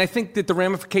 and I think that the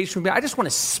ramification would be, I just want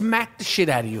to smack the shit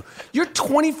out of you. You're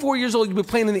 24 years old. You've been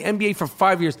playing in the NBA for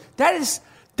 5 years. That's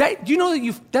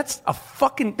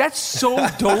so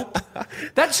dope.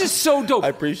 That's just so dope. I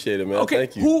appreciate it, man. Okay,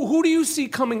 Thank you. Who do you see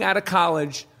coming out of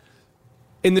college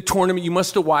in the tournament? You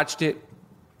must have watched it.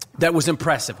 That was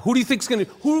impressive. Who do you think's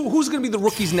who's going to be the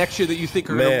rookies next year that you think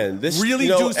are going to really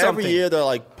do something? Every year they're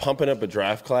like pumping up a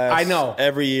draft class. I know.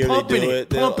 Every year they do it.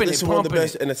 This is one of the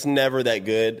best, and it's never that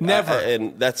good. Never.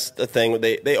 And that's the thing.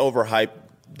 They overhype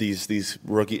these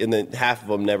rookies, and then half of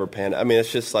them never pan. I mean,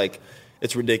 it's just like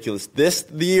it's ridiculous. This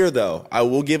year, though, I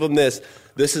will give them this.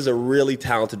 This is a really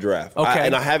talented draft. Okay.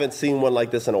 And I haven't seen one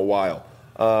like this in a while.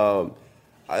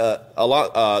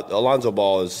 Alonzo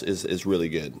Ball is really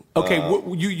good. Okay,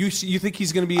 you think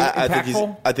he's going to be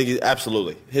impactful? I think he's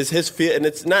absolutely his feel, and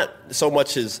it's not so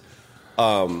much his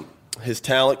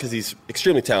talent because he's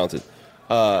extremely talented.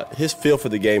 His feel for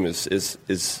the game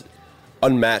is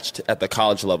unmatched at the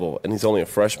college level, and he's only a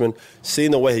freshman.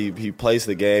 Seeing the way he plays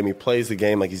the game,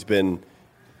 like he's been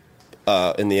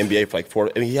in the NBA for like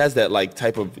 4. I mean, he has that like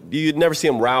type of. You'd never see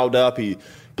him riled up. He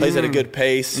plays at a good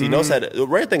pace. He knows how to. The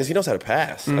rare thing is he knows how to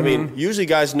pass. I mean, usually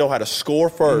guys know how to score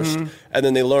first, and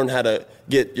then they learn how to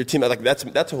get your team. Like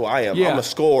that's who I am. Yeah. I'm a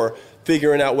scorer,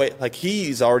 figuring out way. Like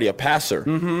he's already a passer,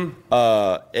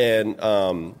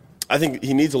 I think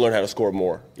he needs to learn how to score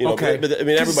more. Okay. But I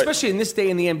mean, everybody, especially in this day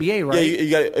in the NBA, right? Yeah,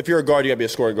 you got. If you're a guard, you got to be a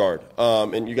scoring guard,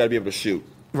 and you got to be able to shoot,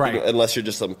 right? Unless you're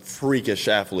just some freakish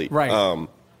athlete, right?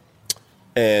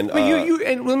 And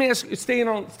let me ask you, staying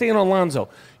on Lonzo.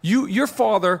 Your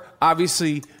father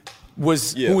obviously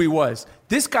was who he was.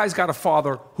 This guy's got a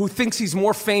father who thinks he's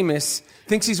more famous,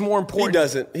 thinks he's more important.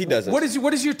 He doesn't. What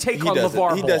is your take on LeVar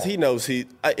Ball? He does. He knows.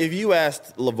 If you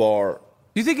asked LeVar,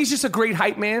 you think he's just a great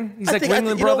hype man? He's like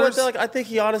Ringling Brothers? I think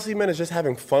he honestly, man, is just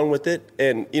having fun with it.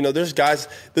 And, there's guys.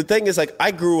 The thing is, like,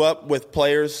 I grew up with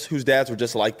players whose dads were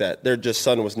just like that. Their just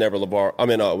son was never LeVar. I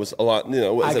mean, it was a lot,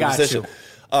 was a musician.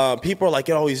 People are like,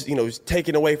 he's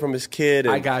taken away from his kid.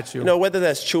 And, I got you. Whether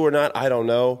that's true or not, I don't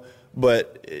know.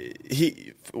 But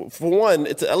for one,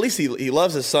 at least he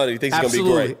loves his son. And he thinks he's going to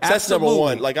be great. So that's number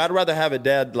one. Like, I'd rather have a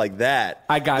dad like that.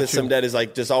 I got than you. some dad is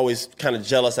like just always kind of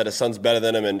jealous that his son's better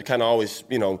than him and kind of always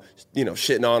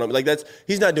shitting on him. Like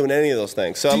he's not doing any of those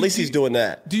things. So at least he's doing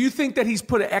that. Do you think that he's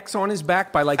put an X on his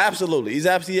back by like? Absolutely. He's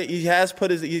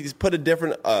put a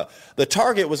different. The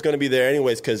target was going to be there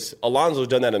anyways because Alonso's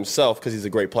done that himself because he's a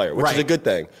great player, which is a good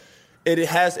thing. It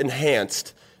has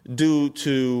enhanced due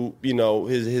to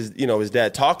his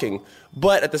dad talking,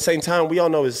 but at the same time we all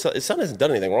know his son hasn't done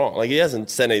anything wrong. Like he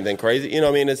hasn't said anything crazy. You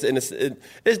know what I mean?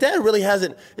 His dad really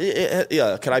hasn't.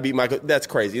 Yeah, can I beat Michael? That's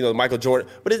crazy. Michael Jordan.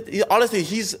 But honestly,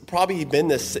 he's probably been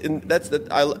this. And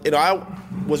I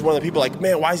was one of the people like,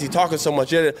 man, why is he talking so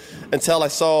much? Until I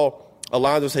saw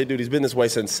Alonso say, dude, he's been this way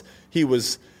since he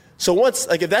was. So once,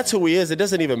 like, if that's who he is, it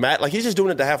doesn't even matter. Like, he's just doing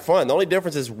it to have fun. The only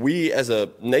difference is we, as a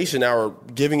nation, now are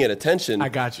giving it attention. I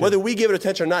got you. Whether we give it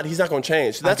attention or not, he's not going to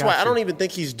change. So that's why I don't even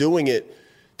think he's doing it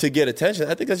to get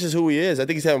attention. I think that's just who he is. I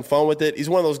think he's having fun with it. He's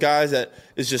one of those guys that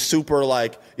is just super,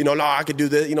 like, no, I could do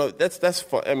this. That's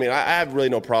fun. I mean, I have really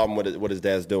no problem with what his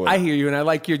dad's doing. I hear you, and I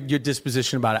like your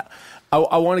disposition about it.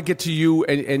 I want to get to you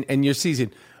and your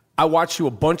season. I watched you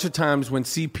a bunch of times when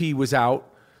CP was out,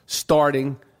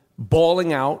 starting,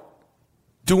 balling out,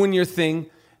 doing your thing.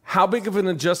 How big of an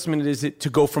adjustment is it to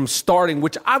go from starting,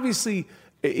 which obviously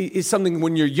is something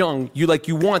when you're young, you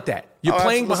want that. You're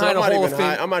playing behind a Hall of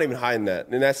Fame. I'm not even hiding that.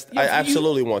 And I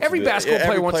absolutely want to do that. Every basketball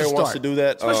player wants to start. Wants to do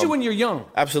that. Especially when you're young.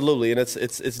 Absolutely. And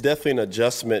it's definitely an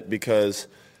adjustment because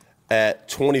at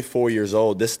 24 years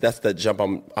old, that's the jump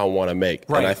I want to make.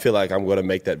 Right. And I feel like I'm going to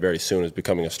make that very soon as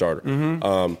becoming a starter.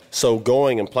 Mm-hmm. So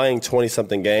going and playing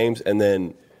 20-something games and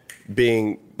then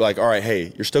being like, all right,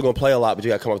 hey, you're still going to play a lot, but you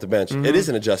got to come off the bench. Mm-hmm. It is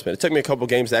an adjustment. It took me a couple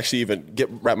games to actually even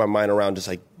wrap my mind around just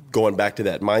like going back to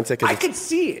that mindset. I could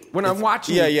see it when I'm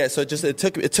watching. Yeah. So it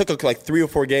took like 3 or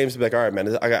 4 games to be like, all right,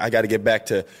 man, I got to get back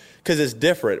to, because it's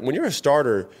different. When you're a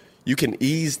starter, you can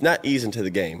not ease into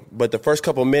the game, but the first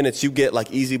couple minutes you get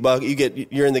like easy bug.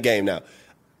 You're in the game now.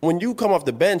 When you come off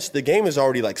the bench, the game is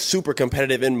already like super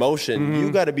competitive in motion. Mm-hmm.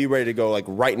 You got to be ready to go like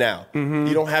right now. Mm-hmm.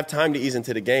 You don't have time to ease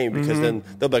into the game because then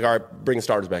they'll be like, all right, bring the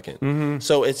starters back in. Mm-hmm.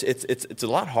 So it's a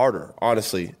lot harder,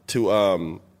 honestly,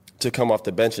 to come off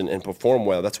the bench and perform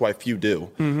well. That's why few do,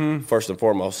 first and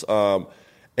foremost.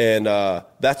 And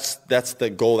that's the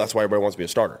goal. That's why everybody wants to be a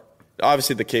starter.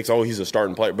 Obviously, the kicks, he's a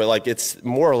starting player, but like it's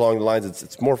more along the lines.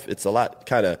 It's a lot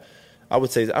kind of. I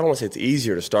would say I don't want to say it's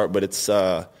easier to start, but it's.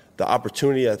 The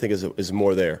opportunity, I think, is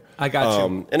more there. I got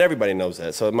you. And everybody knows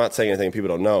that. So I'm not saying anything people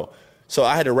don't know. So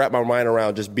I had to wrap my mind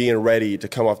around just being ready to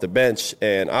come off the bench.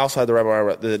 And I also had to wrap my mind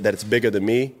around that it's bigger than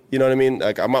me. You know what I mean?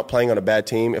 Like, I'm not playing on a bad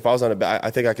team. If I was on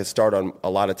I think I could start on a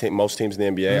lot of most teams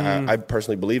in the NBA. Mm-hmm. I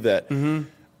personally believe that. Mm-hmm.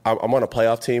 I'm on a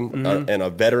playoff team and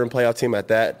a veteran playoff team at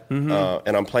that. Mm-hmm.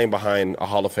 And I'm playing behind a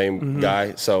Hall of Fame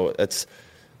guy. So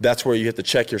that's where you have to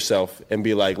check yourself and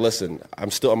be like, listen,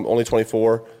 I'm only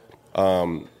 24.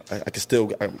 I'm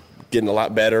getting a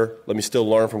lot better. Let me still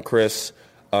learn from Chris,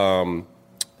 and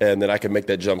then I can make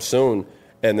that jump soon.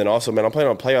 And then also, man, I'm playing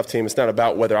on a playoff team. It's not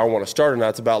about whether I want to start or not.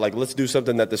 It's about, like, let's do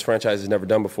something that this franchise has never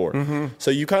done before. Mm-hmm.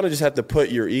 So you kind of just have to put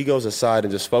your egos aside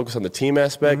and just focus on the team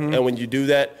aspect. Mm-hmm. And when you do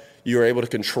that, you're able to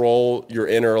control your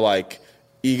inner, like,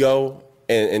 ego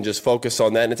and just focus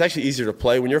on that. And it's actually easier to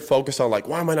play. When you're focused on, like,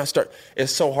 why am I not starting?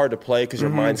 It's so hard to play because your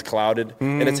mind's clouded.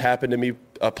 And it's happened to me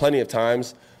plenty of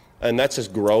times. And that's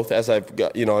just growth. As I've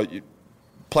got,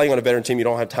 playing on a veteran team, you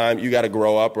don't have time. You got to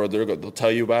grow up, or they'll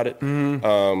tell you about it.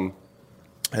 Mm-hmm.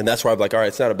 And that's why I'm like, all right,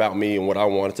 it's not about me and what I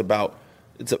want.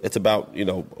 It's about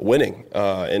winning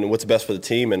and what's best for the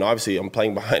team. And obviously, I'm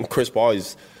playing behind Chris Paul.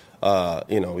 He's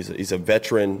he's a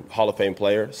veteran Hall of Fame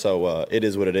player. So it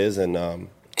is what it is, and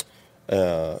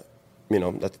that's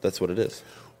what it is.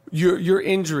 Your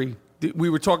injury.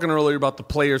 We were talking earlier about the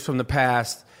players from the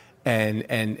past.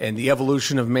 And the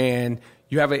evolution of man.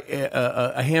 You have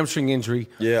a hamstring injury.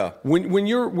 Yeah. When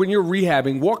you're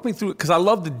rehabbing, walk me through it because I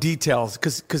love the details.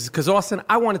 Because Austin,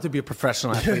 I wanted to be a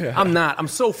professional athlete. I'm not. I'm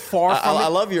so far from it. I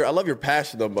love your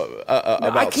passion though,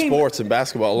 about sports and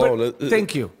basketball alone.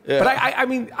 Thank you. Yeah. But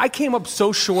I came up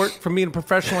so short from being a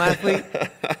professional athlete.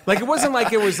 Like it wasn't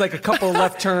like it was like a couple of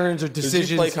left turns or decisions.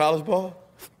 Did you play college ball?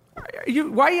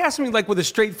 Why are you asking me like with a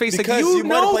straight face? Because like you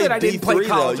know that I didn't play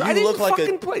college. Though. I didn't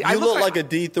fucking play. You look like a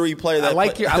D3 player. I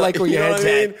like where your head's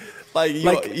at. Like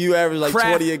you average like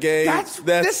craft, 20 a game.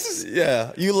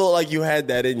 Yeah. You look like you had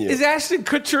that in you. Is Ashton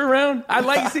Kutcher around? I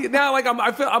like to see it now. Like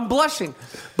I'm blushing,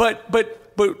 but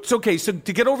it's okay. So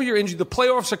to get over your injury, the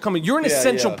playoffs are coming. You're an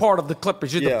essential part of the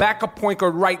Clippers. You're the backup point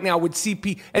guard right now with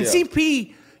CP. And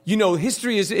CP,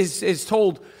 history is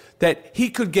told that he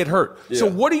could get hurt. Yeah. So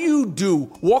what do you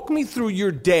do? Walk me through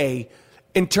your day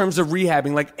in terms of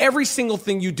rehabbing, like every single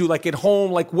thing you do, like at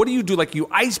home, like what do you do? Like you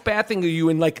ice bathing? Are you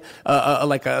in like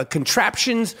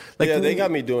contraptions? Like yeah, they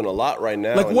got me doing a lot right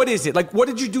now. Like what is it? Like what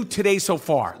did you do today so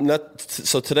far?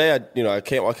 So today, I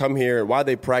come here. While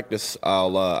they practice,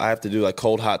 I have to do like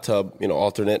cold hot tub,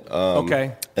 alternate.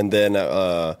 Okay. And then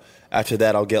after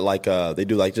that, I'll get like they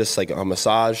do like just like a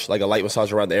massage, like a light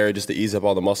massage around the area just to ease up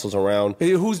all the muscles around.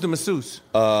 Who's the masseuse?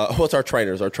 It's our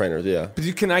trainers, yeah.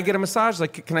 But can I get a massage?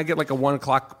 Like, can I get like a 1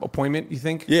 o'clock appointment, you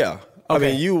think? Yeah.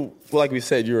 Okay. I mean, like we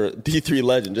said, you're a D3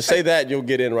 legend. Just say that and you'll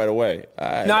get in right away.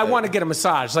 I want to get a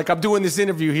massage. Like I'm doing this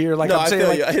interview here. Like no, I'm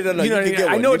saying, I feel like, you.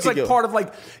 I know it's like part of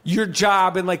like your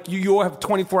job and like you have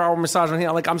 24-hour massage on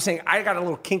here. Like I'm saying, I got a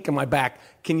little kink in my back.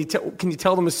 Can you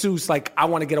tell the masseuse like I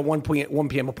want to get a 1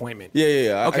 p.m. appointment?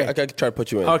 Yeah. Okay. I can try to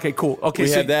put you in. Okay, cool. Okay,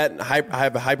 we have that. I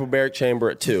have a hyperbaric chamber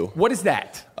at 2. What is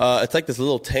that? It's like this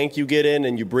little tank you get in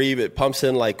and you breathe. It pumps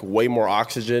in like way more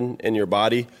oxygen in your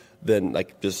body than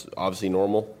like just obviously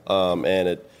normal, and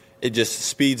it just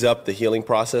speeds up the healing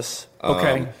process.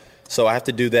 Okay. So I have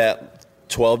to do that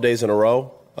 12 days in a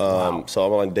row. Wow. So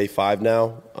I'm on day 5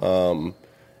 now,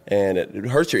 and it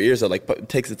hurts your ears.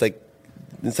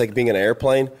 It's like being in an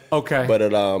airplane. Okay. But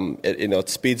it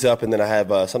speeds up, and then I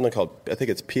have something called, I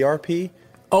think it's PRP.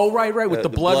 Oh, right, with the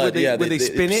blood where they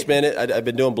spin it? Spin it. I've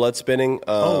been doing blood spinning.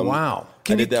 Oh, wow.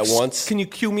 I did that once. Can you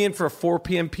cue me in for a 4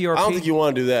 p.m. PRP? I don't think you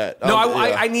want to do that. No,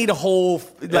 I need a whole...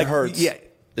 Like, it hurts. Yeah.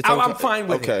 I'm fine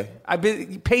with it.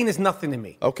 Okay. Pain is nothing to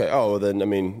me. Okay. Oh, well then, I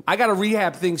mean... I got to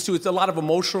rehab things, too. It's a lot of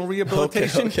emotional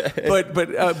rehabilitation. Okay.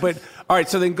 But all right,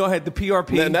 so then go ahead. The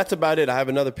PRP... And that's about it. I have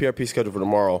another PRP scheduled for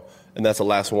tomorrow, and that's the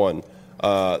last one.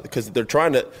 Because they're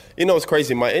trying to... What's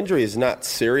crazy? My injury is not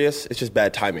serious. It's just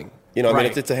bad timing. I mean,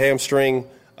 if it's a hamstring,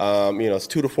 it's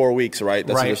 2 to 4 weeks, right?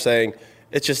 That's what they're saying.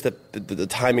 It's just that the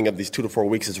timing of these 2 to 4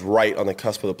 weeks is right on the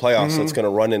cusp of the playoffs, so it's going to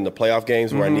run into playoff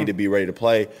games where I need to be ready to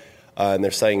play, and they're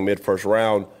saying mid-first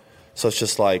round. So it's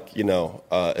just like,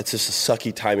 it's just a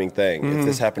sucky timing thing. If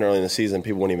this happened early in the season,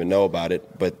 people wouldn't even know about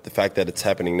it. But the fact that it's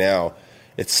happening now,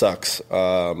 it sucks.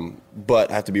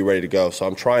 But I have to be ready to go. So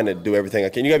I'm trying to do everything I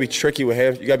can. You got to be tricky with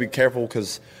hamstrings. You got to be careful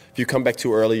because if you come back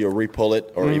too early, you'll re-pull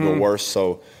it or even worse.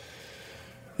 So...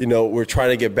 we're trying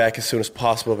to get back as soon as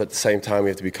possible, but at the same time,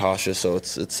 we have to be cautious. So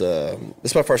it's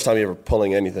my first time ever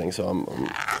pulling anything, so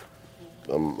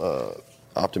I'm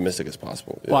optimistic as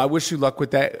possible. Yeah. Well, I wish you luck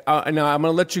with that. Now I'm going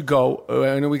to let you go.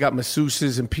 I know we got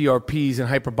masseuses and PRPs and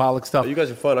hyperbolic stuff. You guys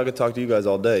are fun. I could talk to you guys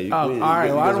all day. All right.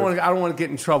 Well, I don't want to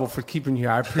get in trouble for keeping you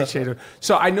here. I appreciate it.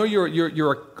 So I know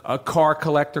you're a car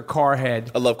collector, car head.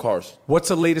 I love cars. What's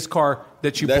the latest car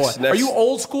that you bought? Are you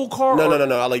old school car? No.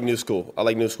 I like new school. I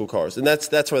like new school cars, and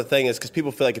that's where the thing is because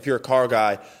people feel like if you're a car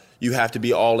guy, you have to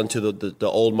be all into the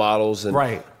old models. And,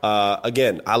 right.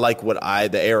 Again, I like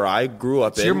the era I grew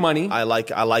up in. It's your money. I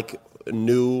like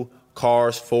new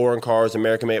cars, foreign cars,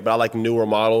 American made, but I like newer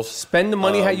models. Spend the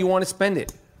money how you want to spend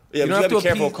it. Yeah, but you have to be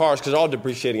careful with cars because they're all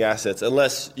depreciating assets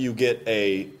unless you get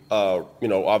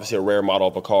obviously a rare model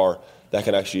of a car that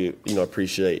can actually,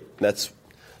 appreciate. And that's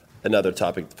another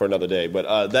topic for another day.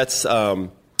 But that's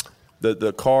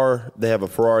the car. They have a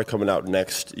Ferrari coming out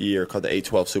next year called the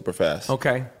A12 Superfast.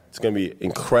 Okay. It's going to be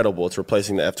incredible. It's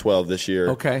replacing the F12 this year.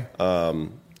 Okay.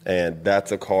 And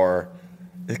that's a car.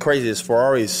 The craziest,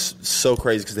 Ferrari is so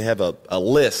crazy because they have a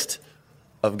list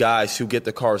of guys who get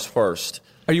the cars first.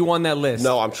 Are you on that list?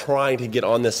 No, I'm trying to get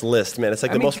on this list, man. It's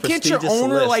like the most prestigious list.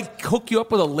 Can't your owner hook you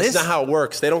up with a list? That's not how it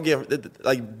works. They don't give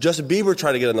Justin Bieber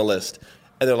tried to get on the list,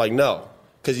 and they're like, no,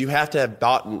 because you have to have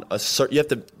bought a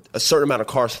certain amount of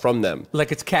cars from them.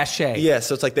 Like it's cachet. Yeah,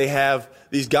 so it's like they have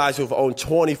these guys who have owned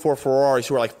 24 Ferraris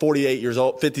who are like 48 years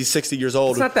old, 50, 60 years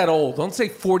old. It's not that old. Don't say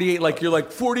 48 like you're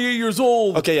like 48 years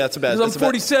old. Okay, yeah, that's bad. Because I'm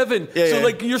 47. Yeah, so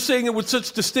like you're saying it with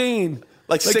such disdain.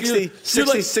 Like 60,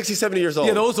 70 years old.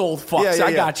 Yeah, those old fucks. Yeah.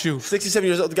 I got you. 67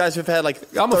 years old. The guys who've had like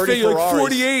 30 I'm going to feel like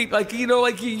 48. Like, you're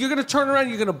going to turn around,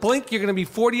 you're going to blink, you're going to be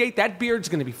 48. That beard's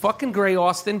going to be fucking gray,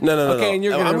 Austin. No. Okay, and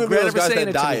you're going to regret ever saying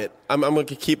it diet. I'm going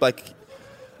to keep like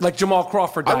Jamal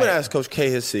Crawford diet. I'm going to ask Coach K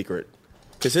his secret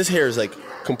because his hair is like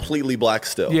completely black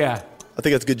still. Yeah. I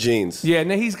think it's good genes. Yeah,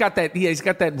 no, he's got that. Yeah, he's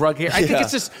got that rug hair. I think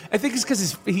it's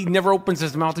because he never opens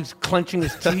his mouth. He's clenching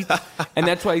his teeth, and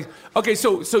that's why. Okay,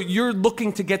 so you're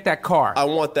looking to get that car. I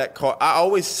want that car. I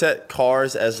always set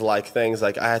cars as like things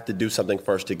like I have to do something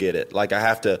first to get it. Like I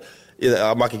have to.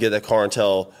 I'm not gonna get that car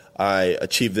until I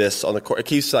achieve this on the course. It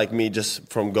keeps like me just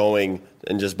from going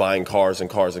and just buying cars and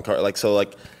cars and cars. Like so,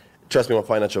 like trust me, my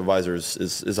financial advisor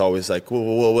is always like,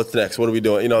 well, what's next? What are we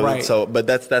doing? Right. So, but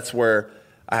that's where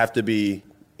I have to be,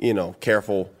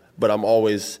 careful. But I'm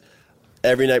always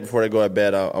every night before I go to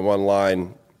bed, I'm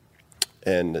online.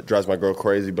 And it drives my girl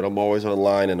crazy, but I'm always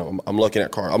online, and I'm looking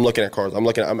at cars.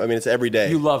 It's every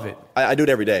day. You love it. I do it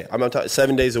every day. I'm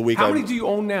 7 days a week. How many do you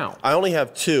own now? I only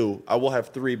have 2. I will have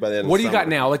 3 by the end of the summer. What do you got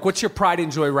now? Like, what's your pride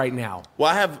and joy right now?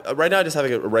 Well, I have right now. I just have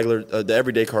like a regular, the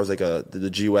everyday cars, like the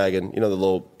G-Wagon. You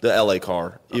know, the LA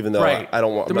car. Even though I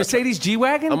don't want the Mercedes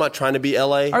G-Wagon. I'm not trying to be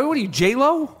LA. What are you,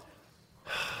 J-Lo?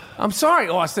 I'm sorry,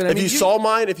 Austin. If you saw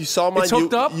mine, it's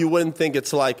hooked up? You wouldn't think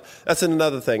it's like. That's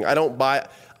another thing. I don't buy.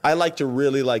 I like to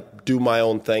really like do my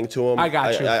own thing to them. I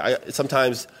got you. I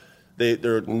sometimes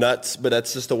they're nuts, but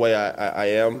that's just the way I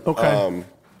am. Okay.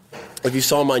 If you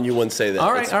saw mine, you wouldn't say that.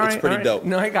 All right, it's pretty dope.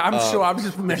 No, I'm sure. I'm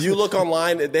just. If you look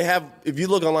online, If you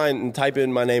look online and type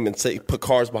in my name and put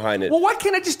cars behind it. Well, why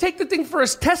can't I just take the thing for a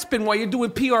test spin while you're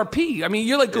doing PRP? I mean,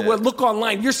 you're like, well, look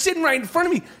online. You're sitting right in front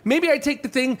of me. Maybe I take the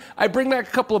thing, I bring back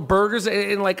a couple of burgers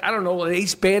and like, I don't know, an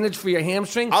ace bandage for your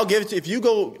hamstring. I'll give it to you. If you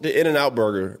go to In-N-Out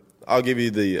Burger, I'll give you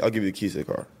the keys to the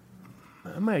car.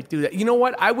 I might do that. You know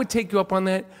what? I would take you up on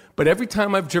that. But every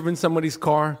time I've driven somebody's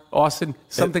car, Austin,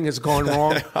 something has gone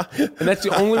wrong. And that's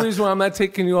the only reason why I'm not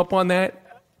taking you up on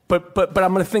that. But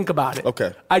I'm going to think about it.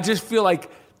 Okay. I just feel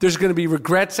like there's going to be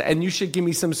regrets, and you should give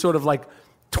me some sort of like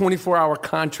 24-hour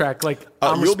contract. Like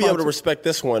you'll be able to respect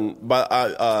this one. But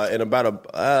in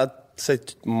about say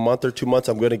month or 2 months,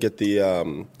 I'm going to get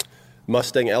the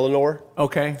Mustang Eleanor.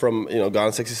 Okay. From Gone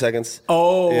in 60 Seconds.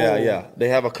 Oh. Yeah. They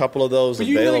have a couple of those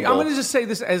available. I'm going to just say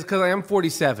this because I am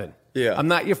 47. Yeah. I'm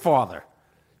not your father.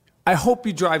 I hope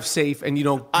you drive safe and you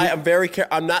don't. I am very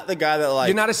careful. I'm not the guy that like.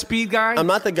 You're not a speed guy? I'm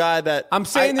not the guy that. I'm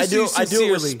saying this to you sincerely. I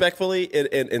do it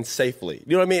respectfully and safely.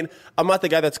 You know what I mean? I'm not the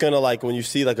guy that's going to like when you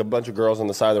see like a bunch of girls on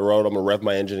the side of the road, I'm going to rev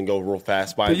my engine and go real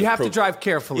fast by. But you have to drive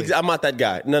carefully. I'm not that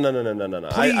guy. No.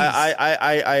 Please.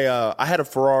 I had a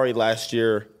Ferrari last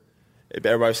year.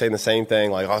 Everybody was saying the same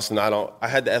thing. Like, Austin, I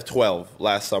had the F12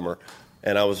 last summer,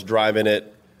 and I was driving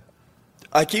it.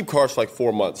 I keep cars for like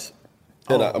 4 months.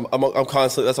 And I'm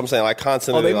constantly, that's what I'm saying. I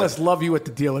constantly. They must love you at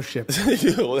the dealership.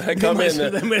 I come in.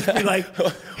 They must be like,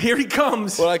 here he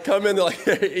comes. When I come in, they're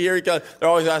like, here he comes. They're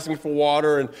always asking me for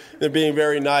water, and they're being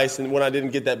very nice. And when I didn't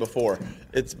get that before,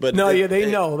 they know. They're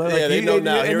they know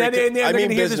now. And then they're going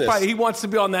to hear this part. He wants to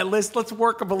be on that list. Let's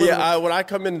work him a little. Yeah, when I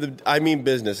come in, I mean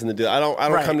business in the deal. I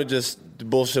don't come to just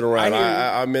bullshit around.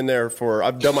 I'm in there for.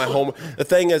 I've done my homework. The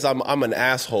thing is, I'm an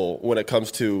asshole when it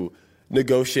comes to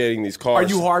negotiating these cars. Are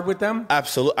you hard with them?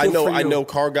 Absolutely. I know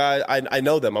car guys. I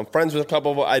know them. I'm friends with a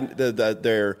couple of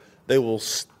them.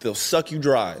 They'll suck you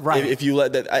dry. Right. If you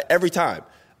let that every time.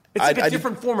 It's like a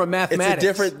different form of mathematics.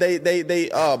 It's a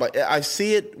different. I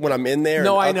see it when I'm in there.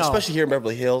 No, I know. Especially here in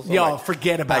Beverly Hills.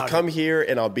 Forget about it. I come here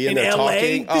and I'll be in there LA,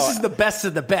 talking. This is the best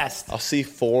of the best. I'll see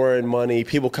foreign money.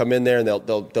 People come in there and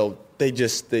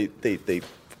they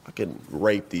fucking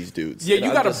rape these dudes. Yeah,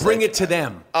 you got to bring it to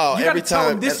them. Oh, you got to tell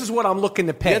them this is what I'm looking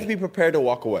to pay. You have to be prepared to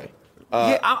walk away.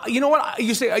 You know what?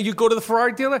 You say you go to the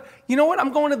Ferrari dealer. You know what?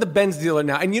 I'm going to the Benz dealer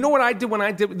now. And you know what I did when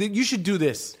I did? You should do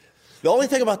this. The only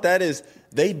thing about that is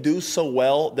they do so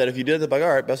well that if you did it, they're like,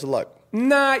 all right, best of luck.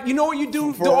 Nah, you know what you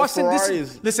do, Austin?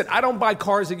 Listen, I don't buy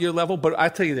cars at your level, but I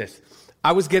tell you this.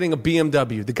 I was getting a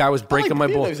BMW. The guy was breaking my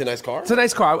balls. BMW's a nice car. It's a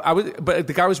nice car. But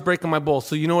the guy was breaking my balls.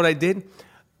 So you know what I did?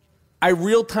 I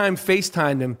real-time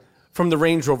FaceTimed him from the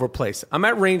Range Rover place. I'm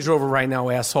at Range Rover right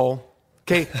now, asshole.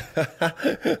 Okay?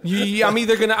 I'm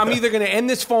either gonna end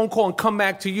this phone call and come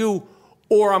back to you,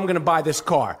 or I'm gonna buy this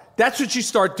car. That's what you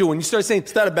start doing. You start saying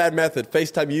it's not a bad method.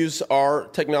 FaceTime, use our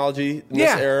technology in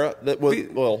this era.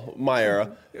 My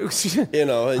era. You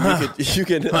know, you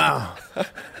can. Wow.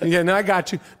 Yeah, no, I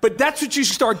got you. But that's what you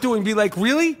start doing. Be like,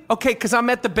 really? Okay, because I'm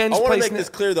at the Benz place. I want to make this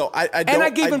clear, though. I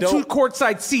gave him 2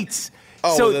 courtside seats.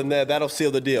 Oh, so, then that'll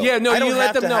seal the deal. Yeah, no, you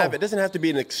let them know. It doesn't have to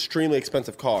be an extremely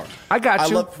expensive car. I got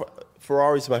you. I love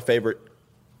Ferrari's my favorite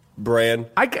brand.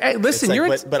 Listen,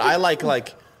 like, but I like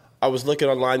I was looking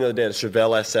online the other day at a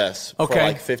Chevelle SS for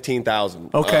like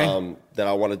 $15,000. Okay. That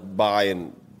I want to buy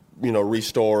and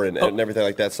restore and everything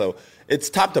like that. So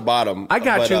it's top to bottom. I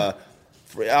got you.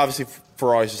 Obviously,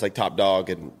 Ferrari's just like top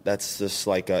dog, and that's just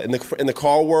like in the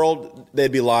car world,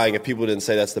 they'd be lying if people didn't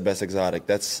say that's the best exotic.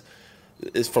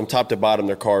 It's from top to bottom.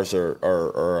 Their cars are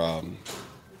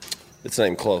it's not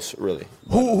even close, really.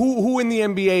 Who in the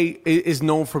NBA is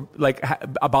known for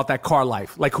about that car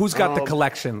life? Like who's got the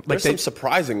collection? There's some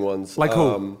surprising ones. Like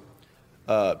who?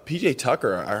 PJ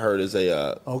Tucker, I heard, is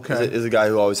a guy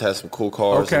who always has some cool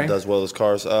cars and does well with his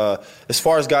cars. As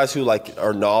far as guys who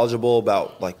are knowledgeable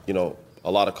about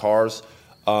a lot of cars,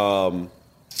 I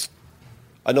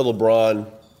know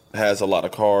LeBron has a lot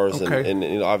of cars, Okay. and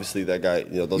you know, obviously that guy,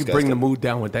 you know, those You guys bring the can- mood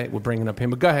down with that. We're bringing up him,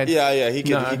 but go ahead. Yeah, he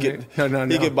could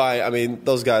he could buy. I mean,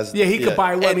 those guys. Yeah, he could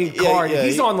buy any car.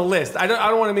 He's on the list. I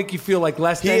don't want to make you feel like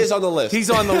less than. He is on the list. He's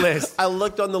on the list. I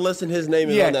looked on the list, and his name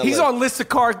is on that he's list. on list of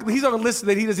car. He's on a list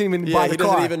that he doesn't even buy the he car.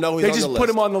 doesn't even know he's they on the just list. put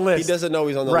him on the list. He doesn't know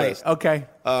he's on the list. Right. Okay.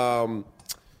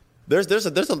 There's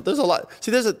a lot.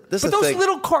 See, there's a But those thing.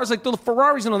 little cars, like the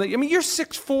Ferraris and all that. I mean, you're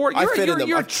 6'4". I fit in them.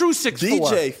 You're a true 6'4".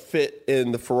 DJ fit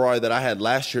in the Ferrari that I had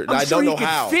last year. I'm I sure don't he know could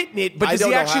how. fit in it, but I does don't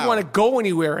he know actually how. want to go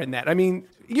anywhere in that? I mean,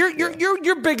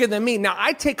 you're bigger than me. Now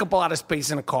I take up a lot of space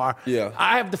in a car. Yeah.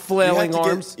 I have the flailing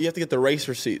arms. You have to get the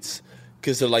racer seats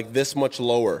because they're like this much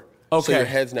lower. Okay. So your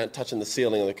head's not touching the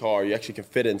ceiling of the car. You actually can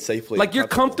fit in safely. Like you're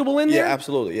comfortable in there? Yeah,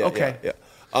 absolutely. Yeah. Okay. Yeah.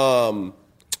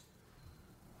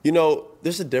 You know,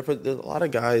 there's a lot of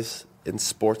guys in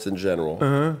sports in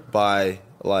general buy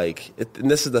and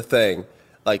this is the thing.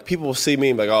 Like people will see me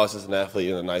and be like, oh, this is an athlete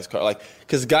in a nice car. Like,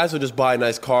 because guys will just buy a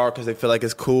nice car because they feel like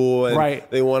it's cool and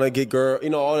they want to get girl, you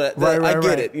know, all that. I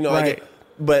get it. You know, I get.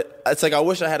 But it's like I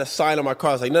wish I had a sign on my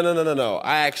car. It's like, no.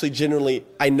 I actually genuinely,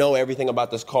 I know everything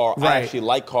about this car. Right. I actually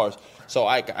like cars. So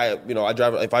I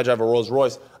drive. If I drive a Rolls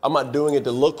Royce, I'm not doing it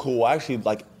to look cool. I actually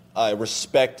I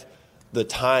respect the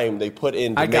time they put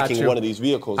into making one of these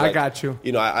vehicles. I got you.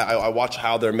 You know, I watch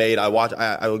how they're made. I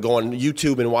would go on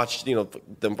YouTube and watch, you know,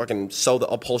 them fucking sew the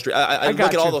upholstery. I look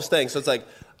at all those things. So it's like,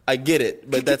 I get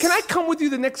it. But Can I come with you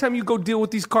the next time you go deal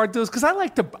with these car deals? Because I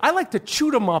like to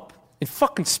chew them up and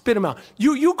fucking spit them out.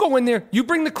 You go in there, you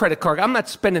bring the credit card. I'm not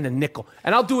spending a nickel,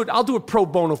 and I'll do it pro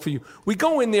bono for you. We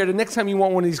go in there the next time you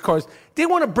want one of these cars. They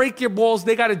want to break your balls.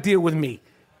 They got to deal with me.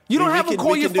 You don't have them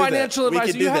call your financial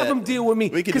advisor. You have them deal with me.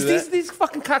 Because these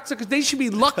fucking cocksuckers, they should be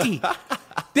lucky.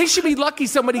 They should be lucky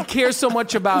somebody cares so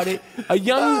much about it. A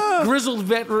young, grizzled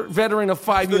veteran of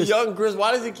 5 years.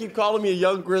 Why does he keep calling me a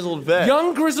young, grizzled vet?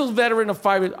 Young, grizzled veteran of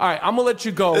 5 years. All right, I'm going to let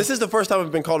you go. This is the first time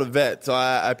I've been called a vet, so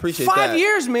I appreciate that. 5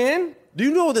 years, man. Do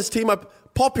you know this team?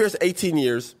 Paul Pierce, 18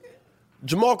 years.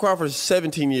 Jamal Crawford is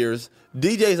 17 years.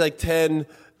 DJ's like 10.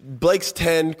 Blake's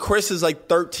 10. Chris is like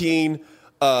 13.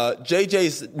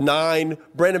 JJ's 9,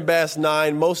 Brandon Bass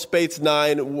 9, Mo Spates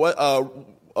 9,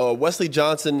 Wesley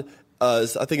Johnson I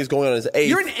think is going on his 8th.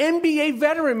 You're an NBA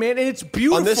veteran, man, and it's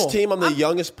beautiful. On this team, I'm the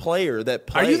youngest player that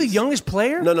plays. Are you the youngest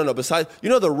player? No. Besides, you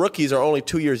know, the rookies are only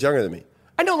 2 years younger than me.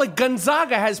 I know, like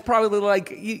Gonzaga has probably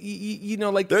like you know,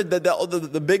 like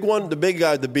the big one, the big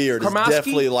guy with the beard Karmowski? is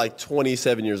definitely like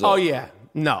 27 years old. Oh yeah.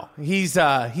 No, he's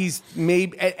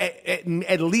maybe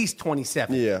at least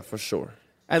 27. Yeah, for sure.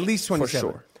 At least 27.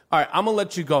 For sure. All right, I'm going to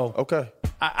let you go. Okay.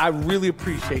 I really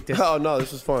appreciate this. Oh, no,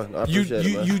 this was fun. I appreciate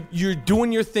it, man. You're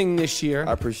doing your thing this year.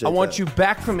 I appreciate I want that. you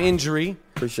back from injury.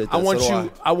 Appreciate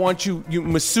that. I want you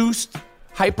masseused,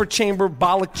 hyperchambered,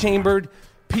 bollock chambered,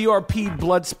 PRP,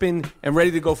 blood spin, and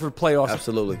ready to go for the playoffs.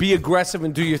 Absolutely. Be aggressive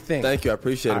and do your thing. Thank you. I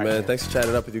appreciate it, man. man. Thanks for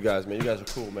chatting up with you guys, man. You guys are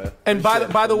cool, man. And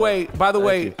by the way,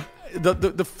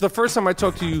 the first time I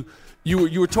talked to you,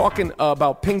 you were talking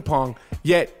about ping pong,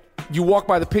 yet you walked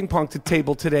by the ping pong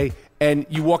table today, and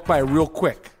you walked by it real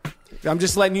quick. I'm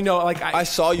just letting you know. Like I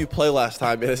saw you play last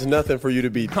time, and it's nothing for you to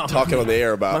be talking on the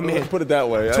air about. My man. Put it that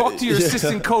way. Talk to your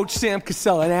assistant coach, Sam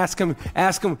Cassell, and ask him.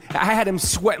 I had him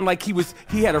sweating like he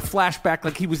had a flashback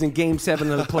like he was in Game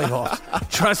 7 of the playoffs.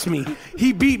 Trust me,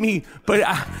 he beat me, but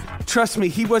trust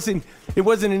me, it wasn't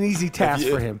an easy task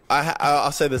for him.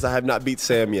 I'll say this: I have not beat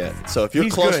Sam yet. So if you're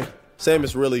He's close, good. Sam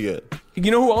is really good. You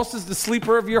know who else is the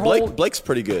sleeper of your whole? Blake's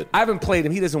pretty good. I haven't played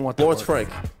him. He doesn't want to. Lawrence Frank.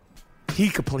 He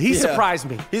could play. He surprised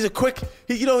me. He's a quick.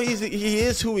 He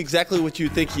is who exactly what you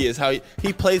think he is. How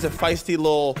he plays a feisty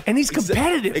little. And he's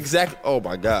competitive. Exactly. Oh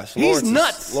my gosh. He's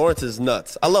nuts. Lawrence is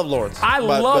nuts. I love Lawrence. I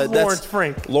love Lawrence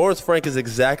Frank. Lawrence Frank is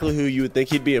exactly who you would think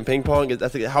he'd be in ping pong.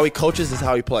 That's how he coaches is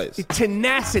how he plays.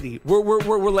 Tenacity.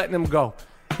 We're letting him go.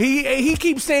 He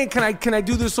keeps saying, "Can I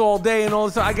do this all day and all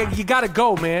this?" You got to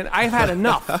go, man. I've had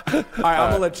enough. All right,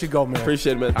 I'm gonna let you go, man.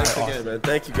 Appreciate it, man. Thanks right, again, awesome. man.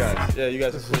 Thank you guys. Yeah, you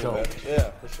guys are cool, man. Yeah,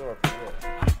 for sure.